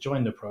you actually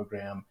join the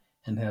program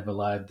and have a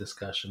live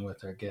discussion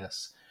with our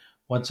guests.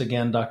 Once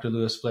again, Dr.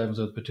 Louis Blevins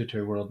with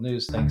Pituitary World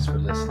News. Thanks for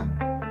listening.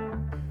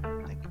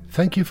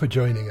 Thank you for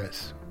joining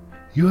us.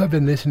 You have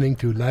been listening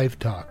to Live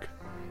Talk,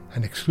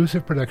 an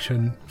exclusive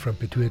production from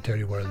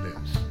Pituitary World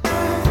News.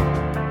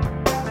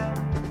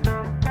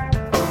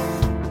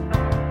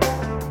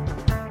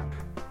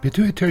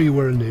 Pituitary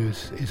World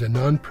News is a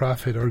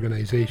non-profit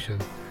organization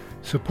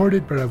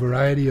supported by a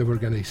variety of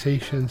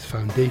organizations,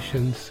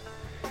 foundations,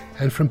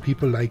 and from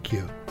people like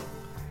you.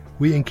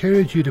 We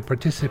encourage you to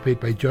participate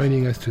by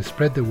joining us to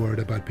spread the word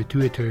about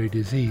pituitary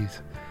disease.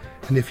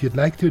 And if you'd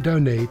like to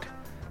donate,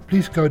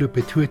 please go to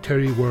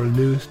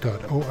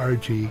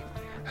pituitaryworldnews.org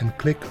and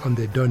click on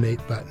the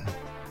donate button.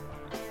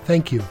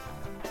 Thank you,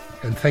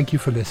 and thank you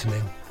for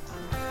listening.